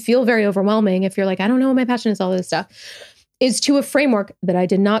people can feel very overwhelming. If you're like, I don't know what my passion is, all this stuff, is to a framework that I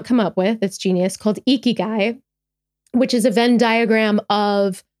did not come up with. It's genius, called Ikigai, which is a Venn diagram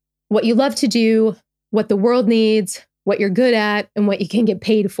of what you love to do, what the world needs, what you're good at, and what you can get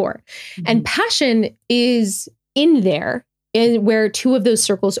paid for. And passion is in there, where two of those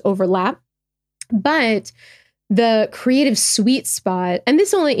circles overlap. But the creative sweet spot, and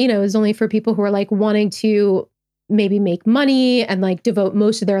this only, is only for people who are like wanting to maybe make money and like devote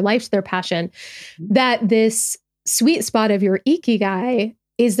most of their life to their passion, that this sweet spot of your Ikigai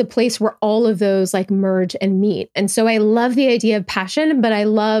is the place where all of those like merge and meet. And so I love the idea of passion, but I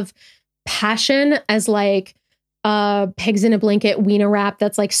love passion as like pigs in a blanket wiener wrap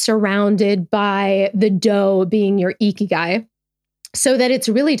that's like surrounded by the dough being your Ikigai. So that it's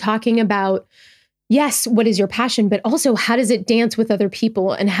really talking about, yes, what is your passion, but also how does it dance with other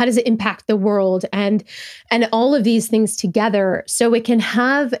people and how does it impact the world and all of these things together so it can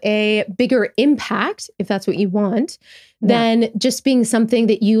have a bigger impact, if that's what you want, than just being something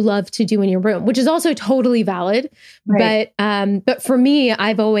that you love to do in your room, which is also totally valid. Right. But for me,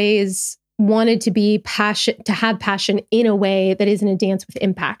 I've always wanted to have passion in a way that isn't a dance with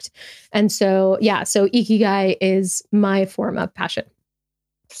impact. And so, so Ikigai is my form of passion.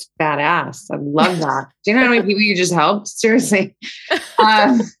 It's badass. I love that. Do you know how many people you just helped? Seriously.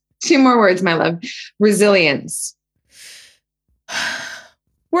 2 more words, my love. Resilience.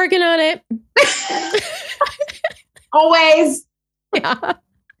 Working on it. Always. Yeah.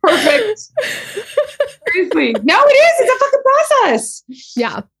 Perfect. Seriously. No, it is. It's a fucking process.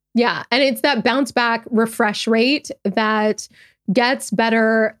 Yeah. Yeah. And it's that bounce back refresh rate that gets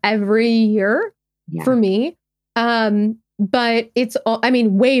better every year for me. But it's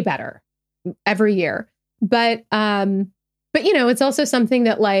way better every year. But it's also something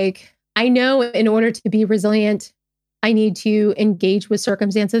that like, I know in order to be resilient, I need to engage with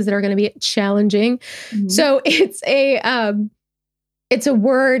circumstances that are going to be challenging. So it's a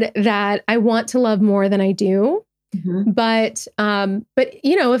word that I want to love more than I do. But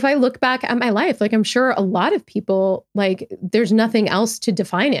if I look back at my life, like I'm sure a lot of people, like there's nothing else to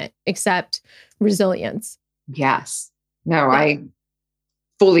define it except resilience. Yes. No, I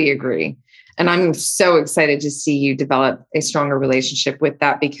fully agree. And I'm so excited to see you develop a stronger relationship with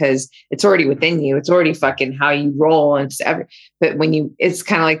that, because it's already within you. It's already fucking how you roll. And but it's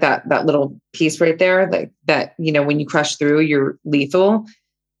kind of like that little piece right there, like that, when you crush through, you're lethal.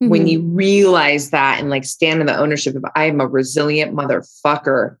 Mm-hmm. When you realize that and like stand in the ownership of, I am a resilient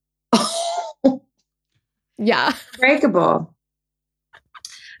motherfucker. Yeah. Breakable.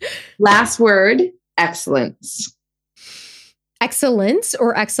 Last word, excellence. Excellence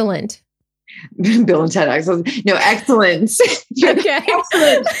or excellent? Bill and Ted excellence. No, excellence. Okay. Excellence.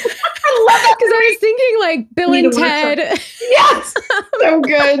 I love that because I was thinking like Bill and Ted. Yes. So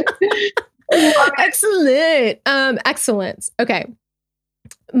good. Excellent. Excellence. Okay.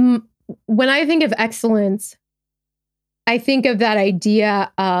 When I think of excellence, I think of that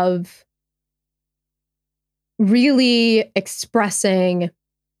idea of really expressing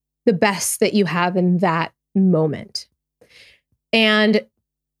the best that you have in that moment and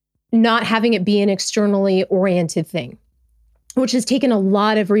not having it be an externally oriented thing, which has taken a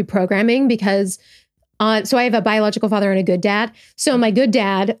lot of reprogramming because so I have a biological father and a good dad. So my good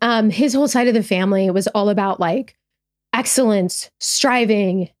dad, his whole side of the family was all about like excellence,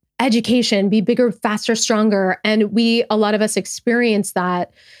 striving, education, be bigger, faster, stronger. And a lot of us experience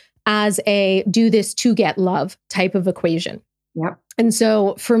that as a do this to get love type of equation. Yep. And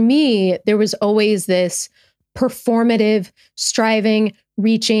so for me, there was always this performative, striving,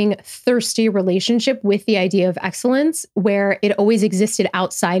 reaching, thirsty relationship with the idea of excellence where it always existed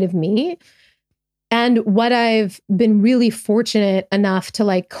outside of me. And what I've been really fortunate enough to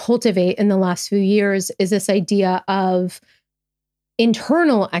like cultivate in the last few years is this idea of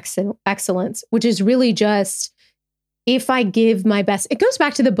internal excellence, which is really just if I give my best. It goes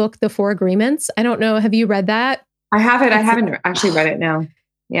back to the book, The Four Agreements. I don't know. Have you read that? I haven't. I haven't actually read it now.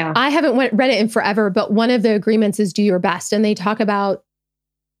 Yeah. I haven't read it in forever, but one of the agreements is do your best. And they talk about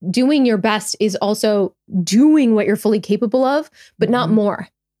doing your best is also doing what you're fully capable of, but not more.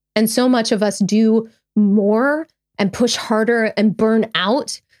 And so much of us do more and push harder and burn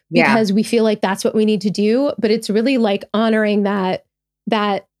out because we feel like that's what we need to do. But it's really like honoring that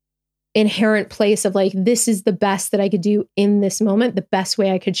inherent place of like, this is the best that I could do in this moment, the best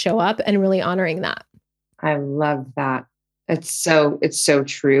way I could show up, and really honoring that. I love that. It's so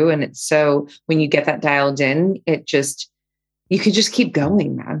true. And it's so, when you get that dialed in, you can just keep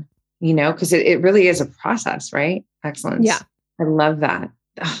going, man, because it really is a process, right? Excellence. Yeah. I love that.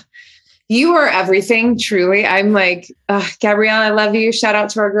 Ugh. You are everything, truly. I'm like, Gabrielle, I love you. Shout out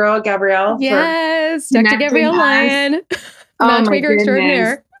to our girl, Gabrielle. Yes. Dr. Gabrielle Lyon. Matchmaker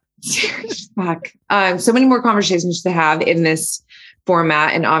extraordinaire. Fuck. So many more conversations to have in this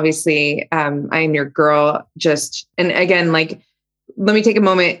format. And obviously, I am your girl. And again, like, let me take a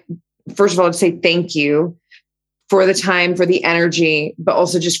moment, first of all, to say thank you for the time, for the energy, but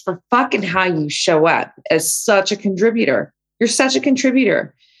also just for fucking how you show up as such a contributor. You're such a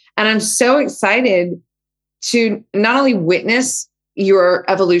contributor. And I'm so excited to not only witness your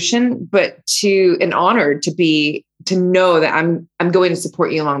evolution, but and honored to know that I'm going to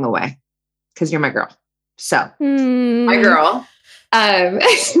support you along the way because you're my girl. So my girl. I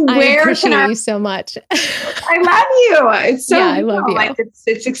appreciate you so much. I love you. It's so I love you. Like,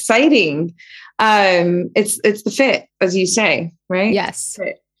 it's exciting. It's the fit, as you say, right? Yes.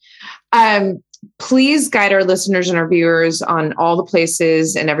 Please guide our listeners and our viewers on all the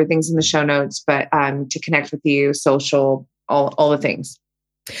places, and everything's in the show notes, but to connect with you, social, all the things.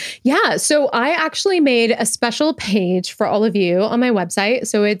 Yeah. So I actually made a special page for all of you on my website.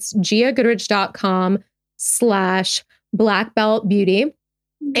 So it's giagoodrich.com/blackbeltbeauty.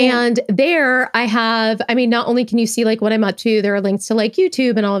 And there I have, not only can you see like what I'm up to, there are links to like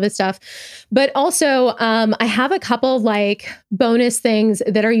YouTube and all of this stuff, but also I have a couple like bonus things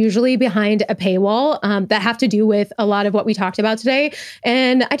that are usually behind a paywall that have to do with a lot of what we talked about today.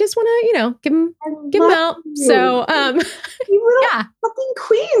 And I just want to, give them out. You. So you fucking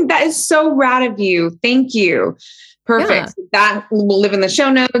queen. That is so rad of you. Thank you. Perfect. Yeah. That will live in the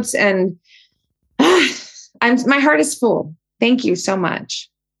show notes. And my heart is full. Thank you so much.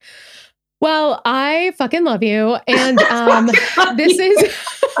 Well, I fucking love you. And this is,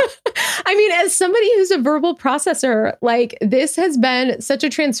 as somebody who's a verbal processor, like this has been such a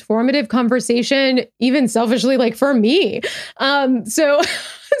transformative conversation, even selfishly, like for me. So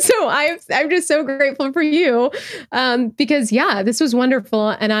I'm just so grateful for you because this was wonderful.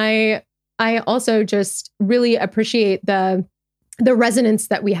 And I also just really appreciate the resonance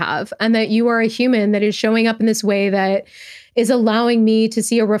that we have, and that you are a human that is showing up in this way that is allowing me to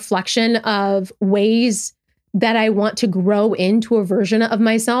see a reflection of ways that I want to grow into a version of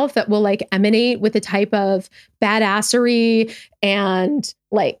myself that will like emanate with a type of badassery and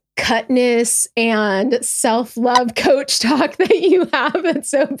like cutness and self-love coach talk that you have. It's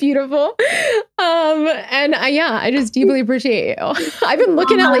so beautiful. I just deeply appreciate you. I've been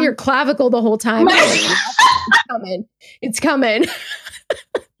looking at like your clavicle the whole time. It's coming. It's coming.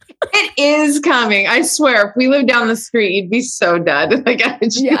 It is coming. I swear, if we lived down the street, you'd be so dead. Like, I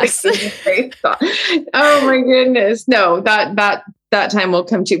just yes. Oh my goodness. No, that time will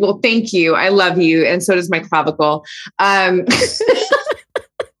come too. Well, thank you. I love you. And so does my clavicle.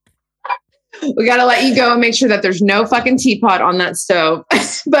 We got to let you go and make sure that there's no fucking teapot on that stove.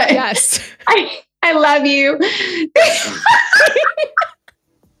 But yes, I love you.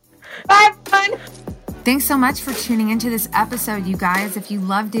 Bye, everyone. Thanks so much for tuning into this episode, you guys. If you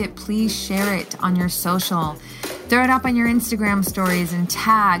loved it, please share it on your social. Throw it up on your Instagram stories and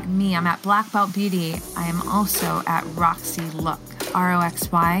tag me. I'm at Black Belt Beauty. I am also at Roxy Look,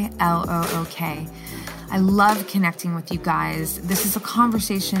 RoxyLook. I love connecting with you guys. This is a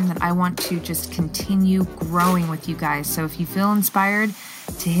conversation that I want to just continue growing with you guys. So if you feel inspired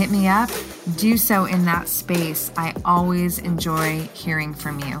to hit me up, do so in that space. I always enjoy hearing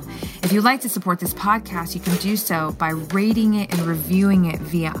from you. If you'd like to support this podcast, you can do so by rating it and reviewing it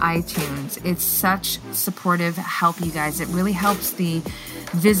via iTunes. It's such supportive help, you guys. It really helps the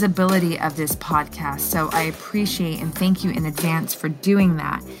visibility of this podcast. So I appreciate and thank you in advance for doing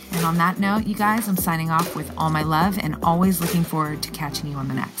that. And on that note, you guys, I'm signing off with all my love and always looking forward to catching you on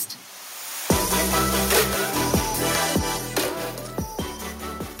the next.